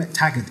in. Lynn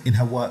McTaggart, in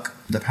her work,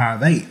 The Power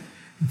of 8,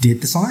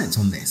 did the science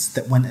on this,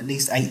 that when at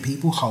least 8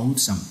 people hold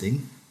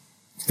something,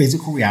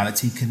 physical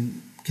reality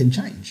can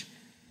change.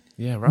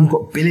 Yeah, right. We've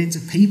got billions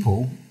of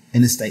people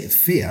in a state of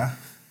fear,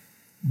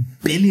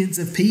 billions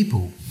of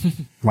people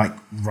like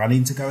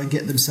running to go and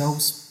get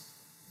themselves,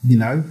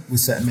 with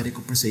certain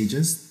medical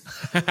procedures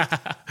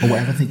or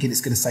whatever, thinking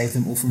it's going to save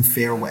them all from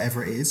fear or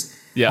whatever it is.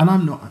 Yeah. And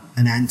I'm not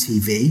an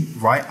anti-V,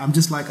 right? I'm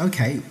just like,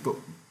 okay, but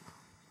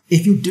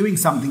if you're doing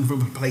something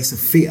from a place of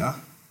fear,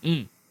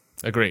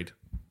 agreed,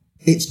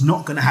 it's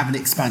not going to have an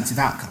expansive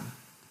outcome.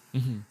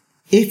 Mm-hmm.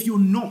 If you're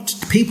not,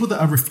 people that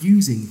are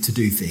refusing to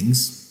do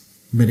things,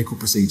 medical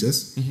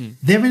procedures,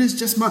 they're in as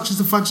just much as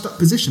a fudged up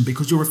position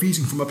because you're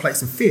refusing from a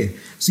place of fear.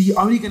 So you're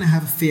only going to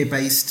have a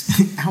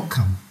fear-based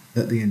outcome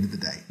at the end of the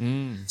day.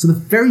 So the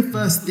very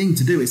first thing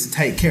to do is to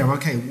take care of,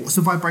 okay, what's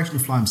the vibrational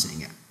flow I'm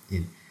sitting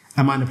in?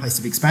 Am I in a place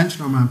of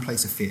expansion or am I in a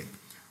place of fear?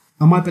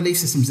 Are my belief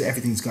systems that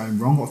everything's going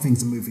wrong or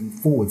things are moving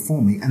forward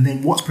for me? And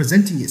then what's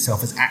presenting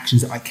itself as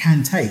actions that I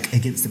can take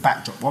against the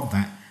backdrop of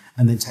that,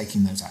 and then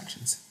taking those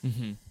actions.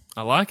 Mm-hmm.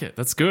 I like it.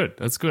 That's good.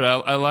 That's good.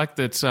 I like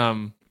that.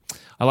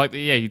 I like that.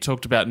 Yeah, you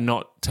talked about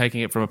not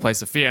taking it from a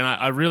place of fear, and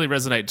I really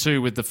resonate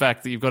too with the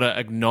fact that you've got to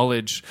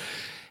acknowledge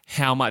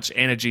how much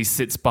energy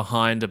sits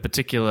behind a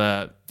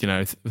particular,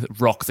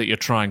 rock that you're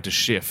trying to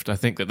shift. I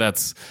think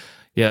that's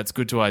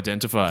good to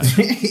identify.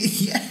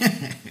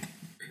 Yeah.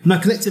 No,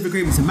 collective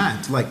agreements are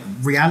mad. Like,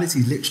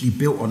 reality is literally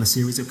built on a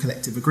series of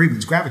collective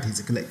agreements. Gravity is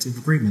a collective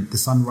agreement. The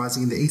sun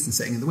rising in the east and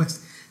setting in the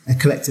west. A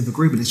collective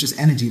agreement. It's just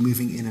energy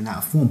moving in and out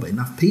of form. But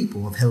enough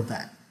people have held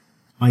that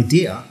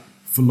idea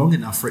for long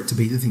enough for it to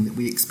be the thing that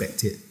we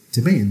expect it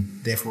to be,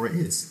 and therefore it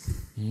is.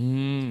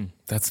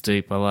 That's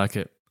deep. I like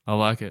it.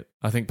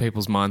 I think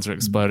people's minds are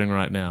exploding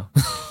right now.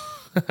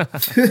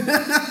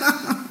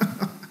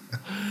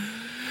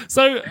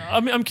 So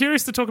I'm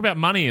curious to talk about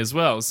money as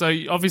well. So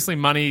obviously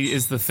money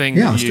is the thing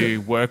that you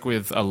work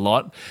with a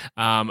lot.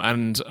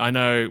 And I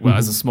know,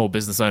 as a small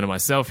business owner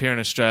myself here in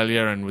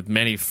Australia and with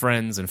many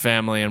friends and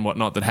family and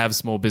whatnot that have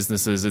small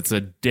businesses, it's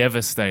a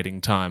devastating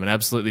time, an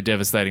absolutely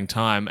devastating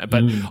time.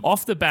 But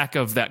off the back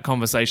of that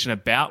conversation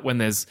about when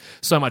there's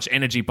so much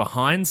energy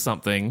behind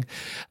something,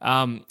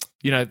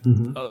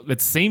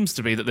 it seems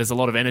to be that there's a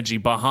lot of energy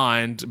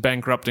behind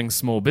bankrupting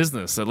small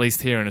business, at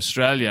least here in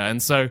Australia.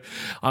 And so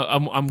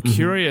I'm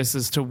curious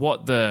as to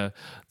what the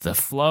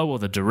flow or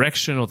the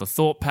direction or the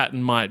thought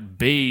pattern might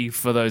be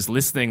for those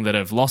listening that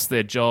have lost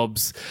their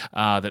jobs,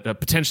 that are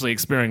potentially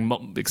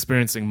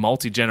experiencing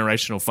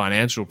multi-generational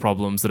financial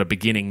problems that are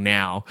beginning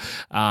now,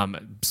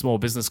 small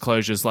business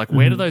closures. Like,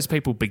 where do those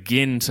people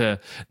begin to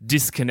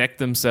disconnect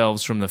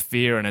themselves from the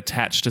fear and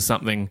attach to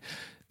something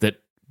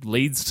that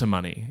leads to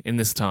money in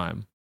this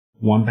time?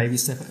 One baby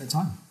step at a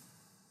time.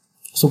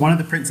 So one of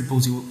the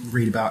principles you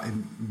read about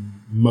in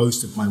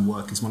most of my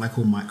work is what I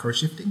call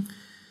micro-shifting.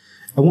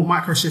 And what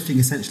micro-shifting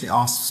essentially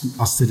asks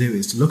us to do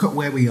is to look at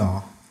where we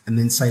are and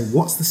then say,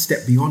 what's the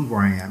step beyond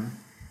where I am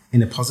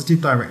in a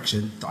positive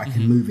direction that I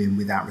can move in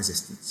without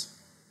resistance?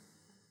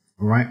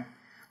 All right?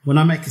 When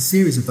I make a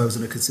series of those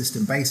on a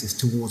consistent basis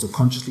towards a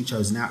consciously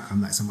chosen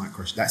outcome, that's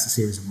a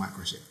series of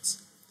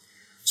micro-shifts.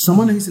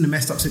 Someone who's in a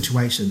messed up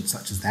situation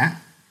such as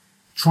that,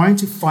 trying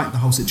to fight the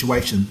whole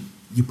situation,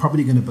 you're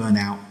probably going to burn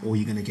out, or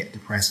you're going to get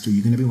depressed, or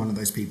you're going to be one of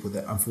those people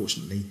that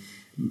unfortunately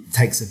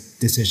takes a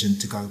decision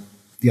to go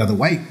the other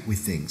way with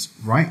things,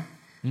 right?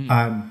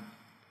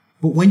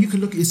 But when you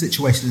can look at your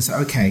situation and say,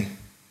 okay,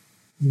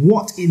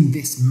 what in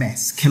this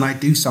mess can I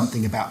do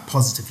something about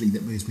positively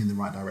that moves me in the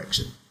right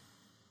direction?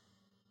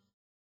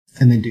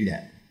 And then do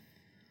that.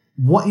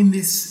 What in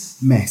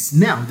this mess,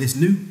 now this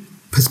new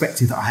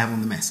perspective that I have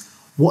on the mess,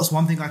 what's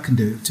one thing I can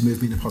do to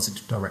move me in a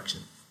positive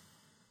direction?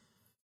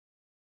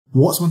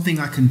 What's one thing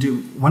I can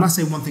do? When I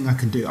say one thing I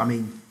can do, I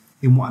mean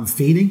in what I'm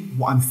feeling,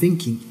 what I'm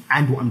thinking,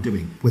 and what I'm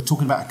doing. We're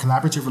talking about a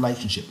collaborative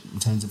relationship in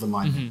terms of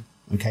alignment.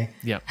 Okay?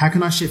 Yeah. How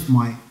can I shift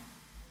my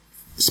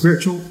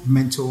spiritual,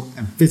 mental,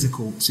 and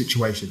physical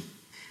situation?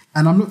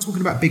 And I'm not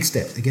talking about big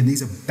steps. Again,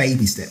 these are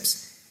baby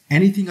steps.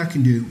 anything I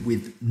can do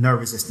with no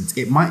resistance.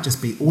 It might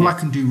just be all I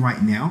can do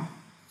right now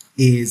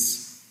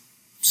is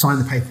sign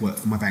the paperwork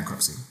for my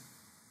bankruptcy.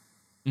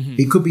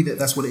 It could be that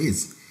that's what it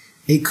is.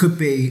 It could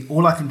be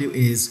all I can do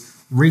is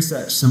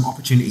research some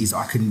opportunities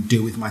I can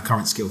do with my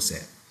current skill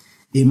set.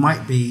 It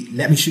might be,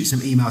 let me shoot some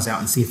emails out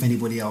and see if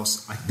anybody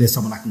else, there's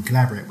someone I can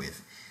collaborate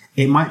with.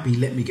 It might be,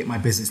 let me get my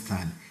business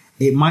plan.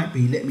 It might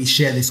be, let me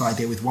share this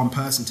idea with one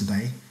person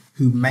today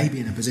who may be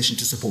in a position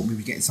to support me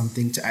with getting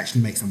something to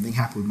actually make something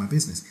happen with my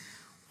business.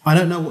 I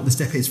don't know what the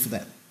step is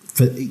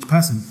for each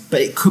person,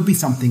 but it could be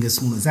something as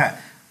small as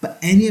that. But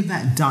any of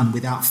that done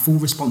without full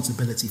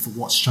responsibility for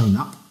what's shown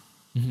up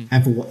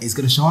and for what is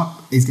going to show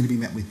up is going to be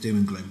met with doom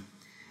and gloom.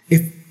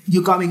 If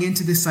you're going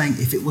into this saying,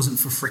 if it wasn't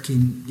for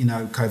freaking,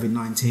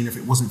 COVID-19, if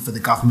it wasn't for the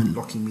government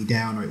locking me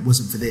down, or it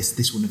wasn't for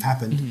this wouldn't have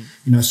happened.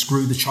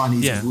 Screw the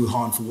Chinese of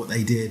Wuhan for what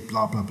they did,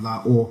 blah, blah,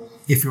 blah. Or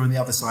if you're on the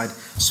other side,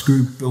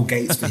 screw Bill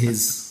Gates for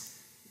his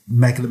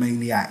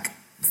megalomaniac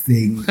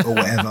thing or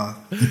whatever,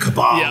 the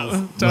cabal.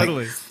 Yeah,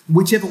 totally.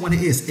 Whichever one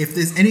it is, if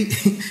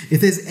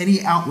there's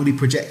any outwardly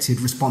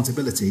projected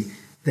responsibility,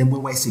 then we're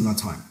wasting our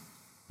time.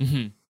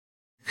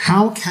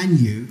 How can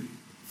you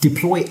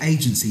deploy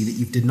agency that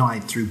you've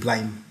denied through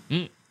blame?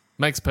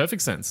 Makes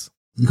perfect sense.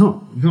 You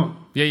can't.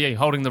 Yeah, you're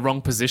holding the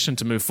wrong position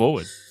to move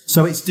forward.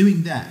 So it's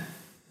doing that.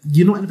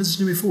 You're not in a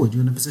position to move forward.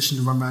 You're in a position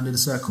to run around in a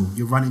circle.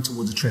 You're running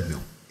towards a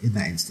treadmill in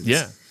that instance.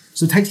 Yeah.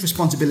 So it takes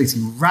responsibility,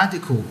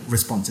 radical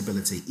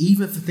responsibility,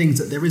 even for things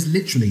that there is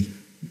literally,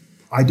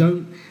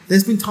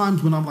 there's been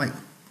times when I'm like,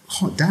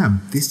 hot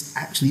damn, this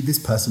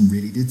person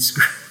really did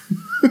screw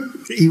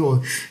me,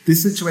 or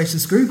this situation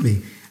screwed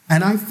me.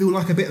 And I feel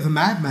like a bit of a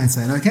madman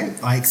saying, okay,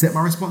 I accept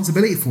my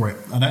responsibility for it.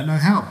 I don't know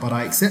how, but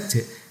I accept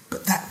it.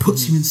 But that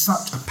puts you in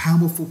such a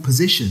powerful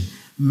position,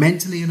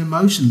 mentally and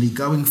emotionally,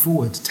 going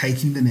forward,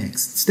 taking the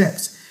next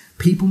steps.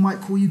 People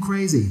might call you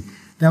crazy.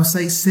 They'll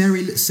say,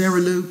 Sarah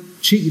Lou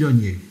cheated on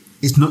you.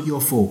 It's not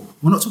your fault.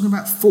 We're not talking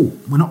about fault.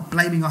 We're not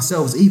blaming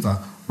ourselves either.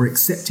 We're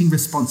accepting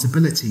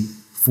responsibility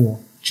for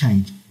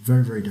change.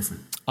 Very, very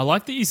different. I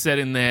like that you said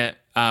in there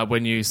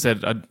when you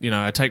said,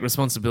 I take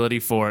responsibility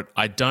for it.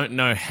 I don't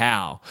know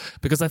how,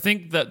 because I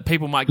think that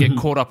people might get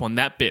caught up on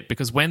that bit,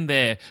 because when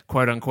they're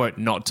quote unquote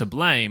not to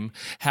blame,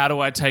 how do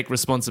I take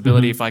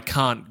responsibility if I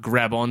can't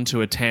grab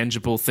onto a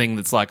tangible thing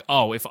that's like,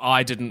 oh, if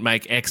I didn't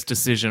make X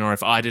decision or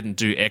if I didn't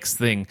do X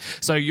thing.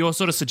 So you're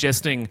sort of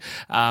suggesting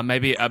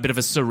maybe a bit of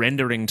a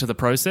surrendering to the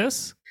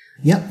process?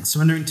 Yep,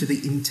 surrendering to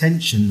the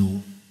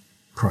intentional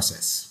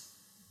process.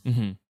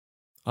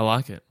 I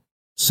like it.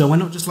 So we're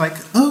not just like,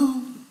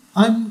 oh,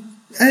 I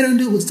don't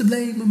know what's to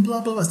blame and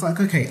blah, blah, blah. It's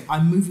like, okay,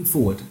 I'm moving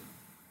forward.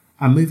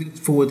 I'm moving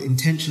forward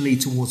intentionally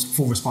towards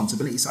full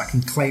responsibility so I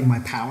can claim my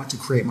power to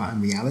create my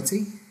own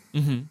reality.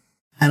 And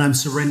I'm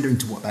surrendering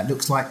to what that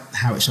looks like,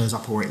 how it shows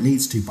up or it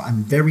leads to, but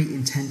I'm very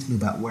intentional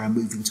about where I'm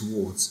moving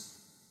towards.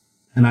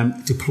 And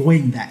I'm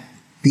deploying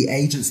the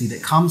agency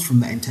that comes from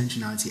that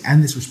intentionality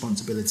and this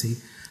responsibility,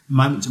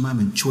 moment to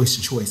moment, choice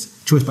to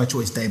choice, choice by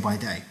choice, day by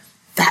day.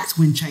 That's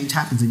when change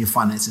happens in your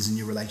finances, in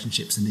your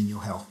relationships, and in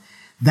your health.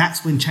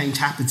 That's when change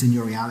happens in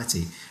your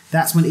reality.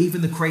 That's when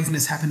even the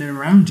craziness happening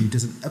around you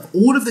doesn't. Of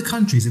all of the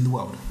countries in the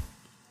world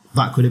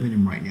that I could have been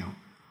in right now,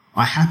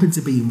 I happen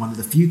to be in one of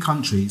the few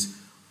countries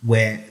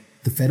where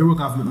the federal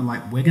government are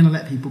like, we're going to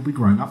let people be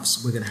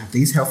grown-ups, we're going to have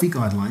these healthy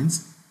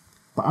guidelines,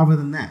 but other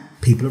than that,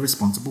 people are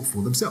responsible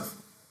for themselves.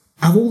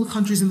 Of all the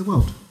countries in the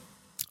world.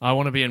 I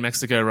want to be in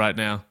Mexico right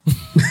now.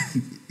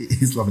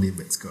 It is lovely in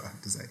Mexico, I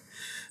have to say.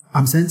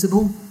 I'm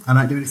sensible. I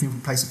don't do anything from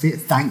a place of fear.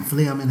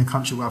 Thankfully, I'm in a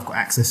country where I've got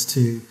access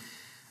to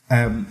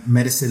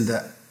medicine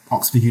that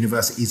Oxford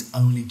University is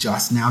only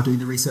just now doing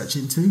the research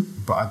into,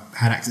 but I've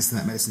had access to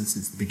that medicine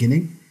since the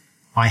beginning.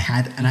 I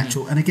had an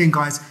actual, and again,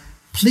 guys,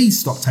 please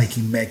stop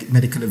taking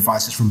medical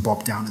advices from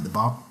Bob down at the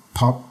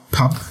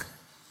pub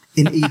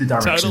in either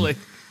direction. Totally.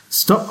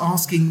 Stop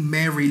asking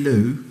Mary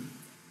Lou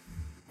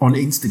on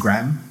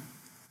Instagram,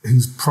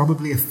 who's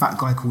probably a fat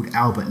guy called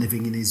Albert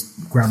living in his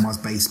grandma's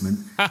basement,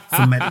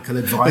 for medical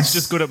advice. It's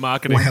just good at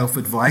marketing. Or health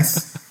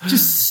advice.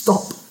 Just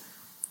stop.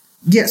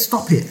 Yeah,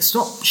 stop it.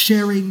 Stop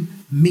sharing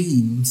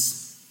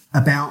memes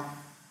about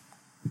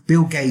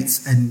Bill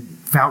Gates and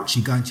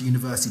Fauci going to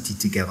university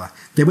together.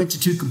 They went to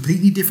two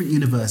completely different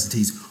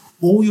universities.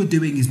 All you're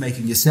doing is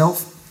making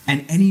yourself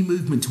and any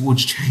movement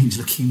towards change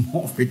looking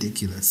more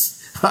ridiculous.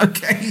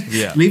 Okay?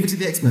 Yeah. Leave it to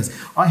the experts.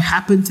 I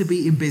happen to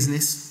be in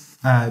business.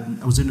 I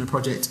was doing a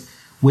project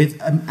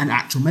with an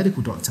actual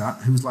medical doctor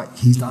who was like,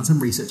 he's done some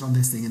research on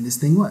this thing and this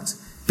thing works.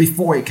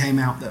 Before it came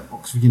out that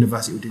Oxford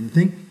University would do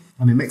anything,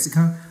 I'm in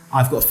Mexico.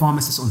 I've got a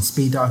pharmacist on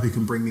speed dial who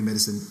can bring me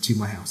medicine to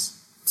my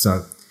house.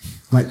 So,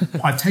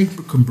 I've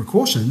taken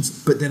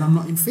precautions, but then I'm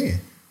not in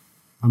fear.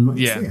 I'm not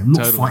in fear. I'm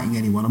not fighting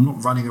anyone. I'm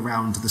not running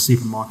around the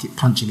supermarket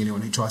punching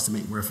anyone who tries to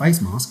make me wear a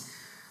face mask.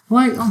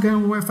 I'm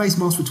going to wear a face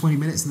mask for 20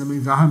 minutes and then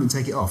move home and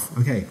take it off.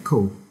 Okay,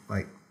 cool.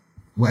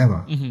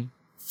 Whatever.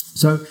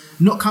 So,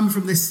 not coming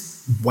from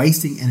this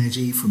wasting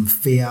energy, from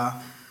fear,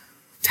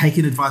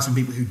 taking advice from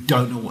people who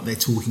don't know what they're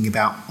talking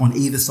about on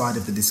either side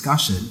of the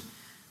discussion,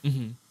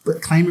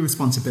 But claiming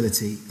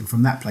responsibility and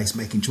from that place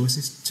making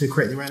choices to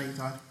create the reality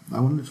that I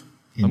want to live.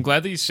 I'm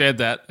glad that you shared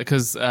that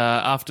because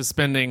after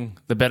spending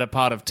the better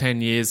part of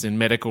 10 years in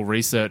medical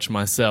research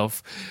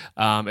myself,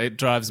 it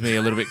drives me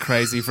a little bit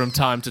crazy from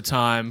time to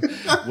time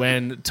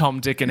when Tom,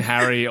 Dick and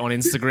Harry on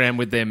Instagram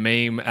with their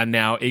meme are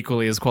now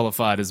equally as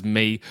qualified as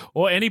me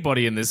or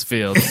anybody in this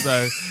field.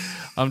 So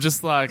I'm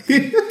just like,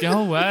 go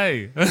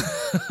away.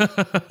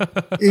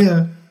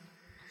 Yeah.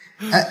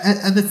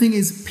 And the thing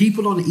is,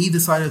 people on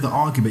either side of the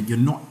argument, you're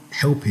not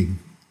helping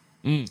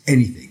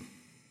anything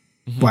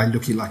by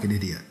looking like an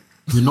idiot.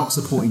 You're not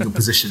supporting your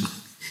position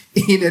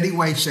in any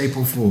way, shape,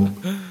 or form.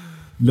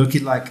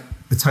 Looking like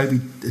a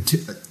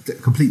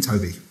complete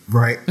Toby,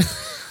 right?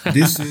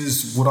 This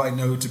is what I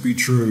know to be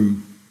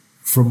true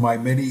from my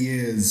many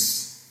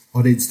years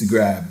on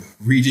Instagram,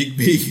 reading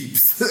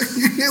memes.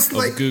 It's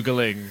like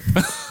Googling.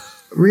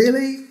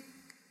 Really?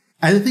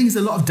 And the thing is,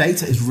 a lot of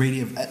data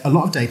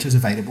is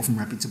available from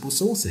reputable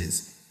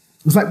sources.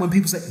 It's like when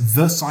people say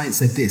the science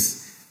said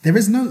this. There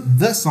is no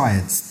the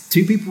science.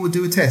 Two people will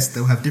do a test.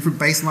 They'll have different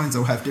baselines.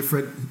 They'll have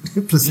different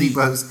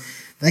placebos.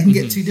 They can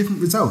get two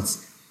different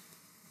results.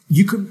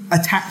 You can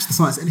attach the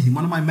science to anything.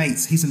 One of my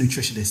mates, he's a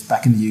nutritionist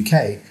back in the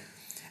UK,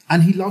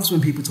 and he loves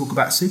when people talk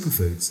about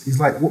superfoods.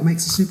 He's like, what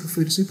makes a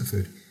superfood a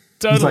superfood?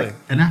 Totally. He's like,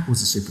 an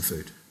apple's a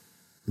superfood.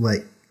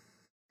 Like,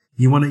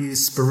 you want to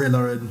use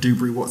spirilla and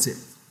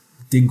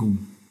dingle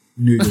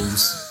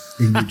noodles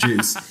in your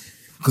juice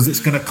because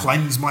it's going to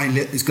cleanse my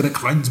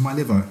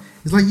liver.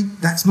 It's like,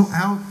 that's not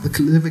how the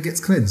liver gets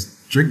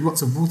cleansed. Drink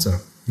lots of water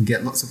and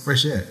get lots of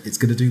fresh air. It's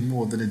going to do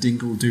more than a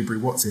dingle doobry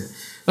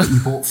that you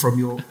bought from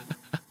your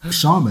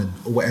shaman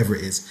or whatever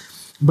it is.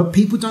 But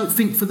people don't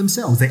think for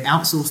themselves. They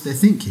outsource their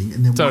thinking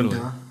and then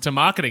wonder. To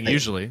marketing,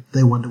 usually.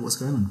 They wonder what's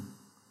going on.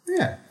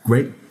 Yeah.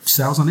 Great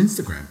sales on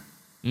Instagram.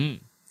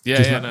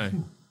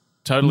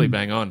 Totally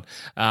bang on.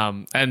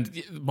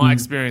 And my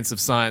experience of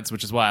science,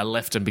 which is why I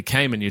left and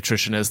became a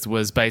nutritionist,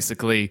 was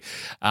basically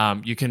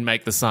you can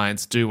make the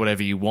science do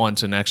whatever you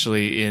want. And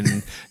actually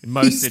in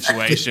most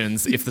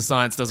situations, if the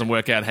science doesn't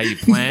work out how you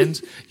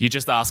planned, you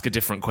just ask a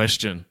different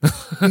question.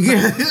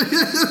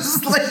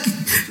 It's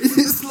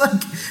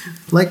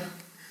like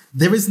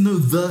there is no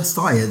the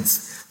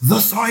science.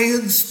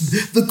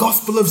 The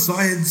gospel of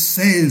science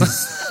says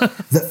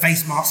that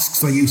face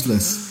masks are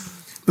useless.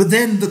 But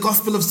then the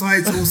gospel of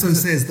science also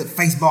says that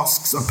face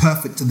masks are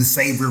perfect to the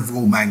saviour of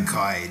all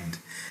mankind.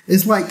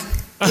 It's like,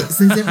 it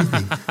says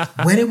everything.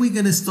 When are we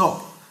going to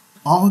stop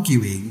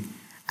arguing?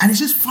 And it's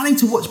just funny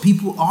to watch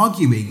people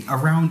arguing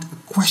around a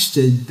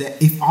question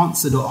that, if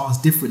answered or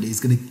asked differently, is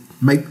going to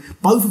make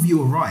both of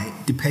you are right,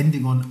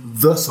 depending on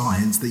the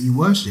science that you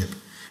worship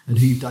and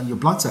who you've done your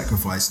blood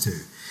sacrifice to.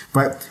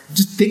 But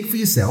just think for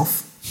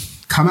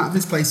yourself, come out of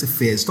this place of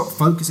fear, stop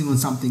focusing on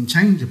something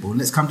changeable, and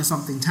let's come to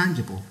something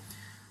tangible.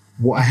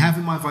 What I have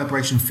in my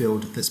vibration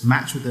field that's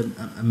matched with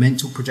a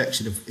mental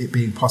projection of it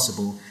being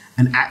possible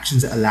and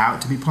actions that allow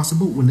it to be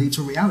possible will lead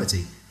to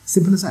reality.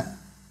 Simple as that.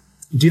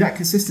 Do that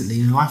consistently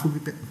and your life will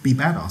be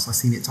badass. I've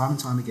seen it time and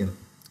time again.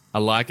 I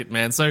like it,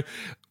 man. So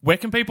where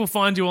can people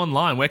find you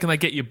online? Where can they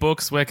get your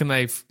books? Where can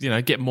they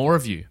get more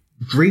of you?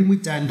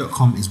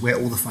 Dreamwithdan.com is where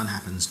all the fun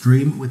happens.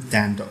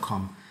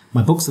 Dreamwithdan.com.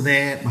 My books are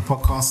there. My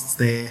podcast's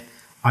there.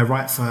 I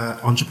write for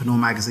Entrepreneur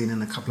Magazine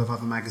and a couple of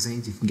other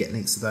magazines. You can get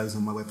links to those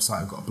on my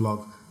website. I've got a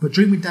blog. But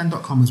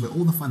dreamwithdan.com is where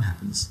all the fun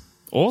happens.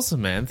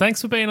 Awesome, man.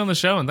 Thanks for being on the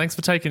show and thanks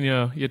for taking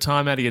your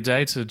time out of your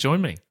day to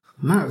join me.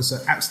 No, it was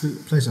an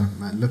absolute pleasure,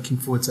 man. Looking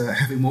forward to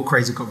having more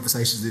crazy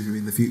conversations with you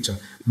in the future.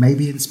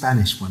 Maybe in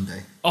Spanish one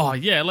day. Oh,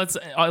 yeah, let's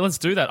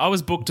do that. I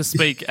was booked to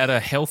speak at a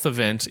health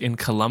event in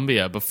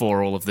Colombia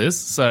before all of this,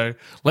 so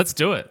let's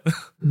do it.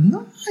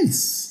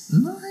 Nice.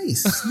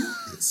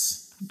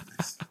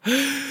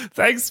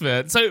 Thanks,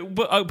 man. So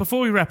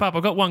before we wrap up,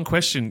 I've got one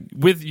question.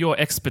 With your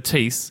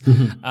expertise,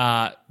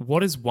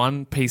 what is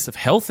one piece of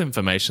health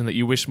information that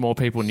you wish more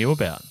people knew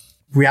about?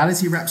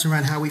 Reality wraps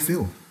around how we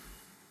feel.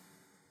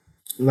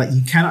 Like,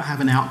 you cannot have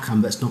an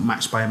outcome that's not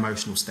matched by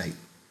emotional state.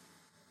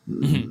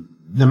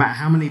 No matter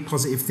how many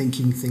positive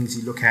thinking things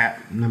you look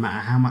at, no matter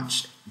how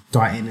much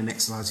dieting and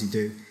exercise you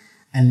do,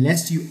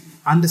 unless you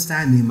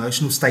understand the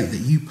emotional state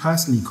that you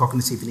personally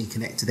cognitively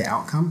connect to the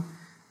outcome,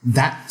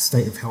 that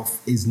state of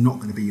health is not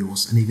going to be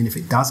yours. And even if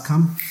it does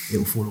come, it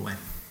will fall away.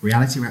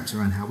 Reality wraps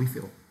around how we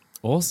feel.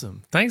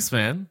 Awesome. Thanks,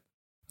 man.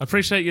 I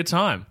appreciate your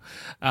time.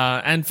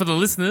 And for the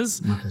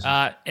listeners,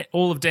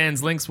 all of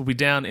Dan's links will be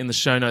down in the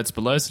show notes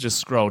below. So just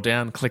scroll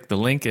down, click the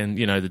link and,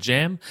 the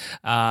jam.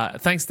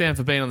 Thanks, Dan,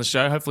 for being on the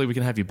show. Hopefully we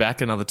can have you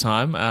back another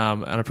time.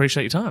 And I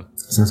appreciate your time.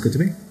 Sounds good to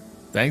me.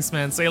 Thanks,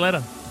 man. See you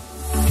later.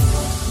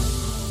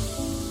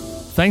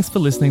 Thanks for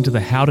listening to the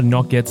How to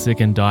Not Get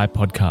Sick and Die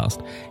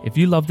podcast. If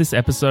you love this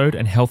episode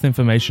and health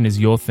information is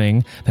your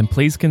thing, then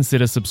please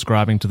consider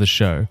subscribing to the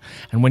show.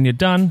 And when you're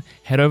done,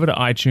 head over to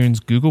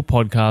iTunes, Google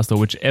Podcast, or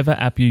whichever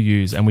app you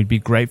use, and we'd be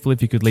grateful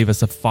if you could leave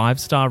us a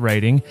 5-star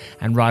rating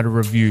and write a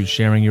review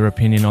sharing your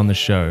opinion on the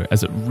show,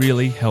 as it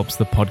really helps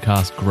the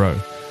podcast grow.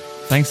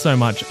 Thanks so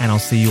much, and I'll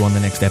see you on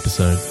the next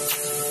episode.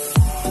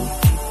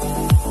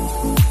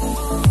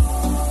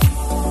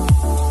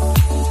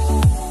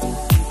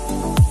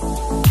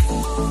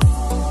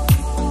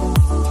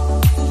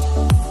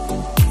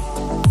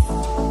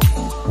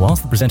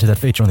 presenters that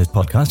feature on this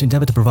podcast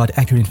endeavour to provide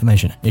accurate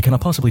information. It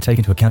cannot possibly take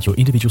into account your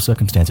individual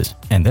circumstances,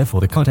 and therefore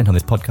the content on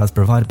this podcast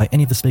provided by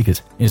any of the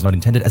speakers is not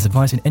intended as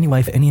advice in any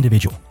way for any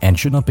individual, and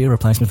should not be a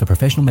replacement for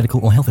professional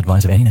medical or health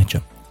advice of any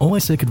nature.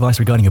 Always seek advice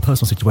regarding your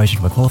personal situation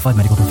from a qualified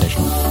medical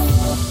professional.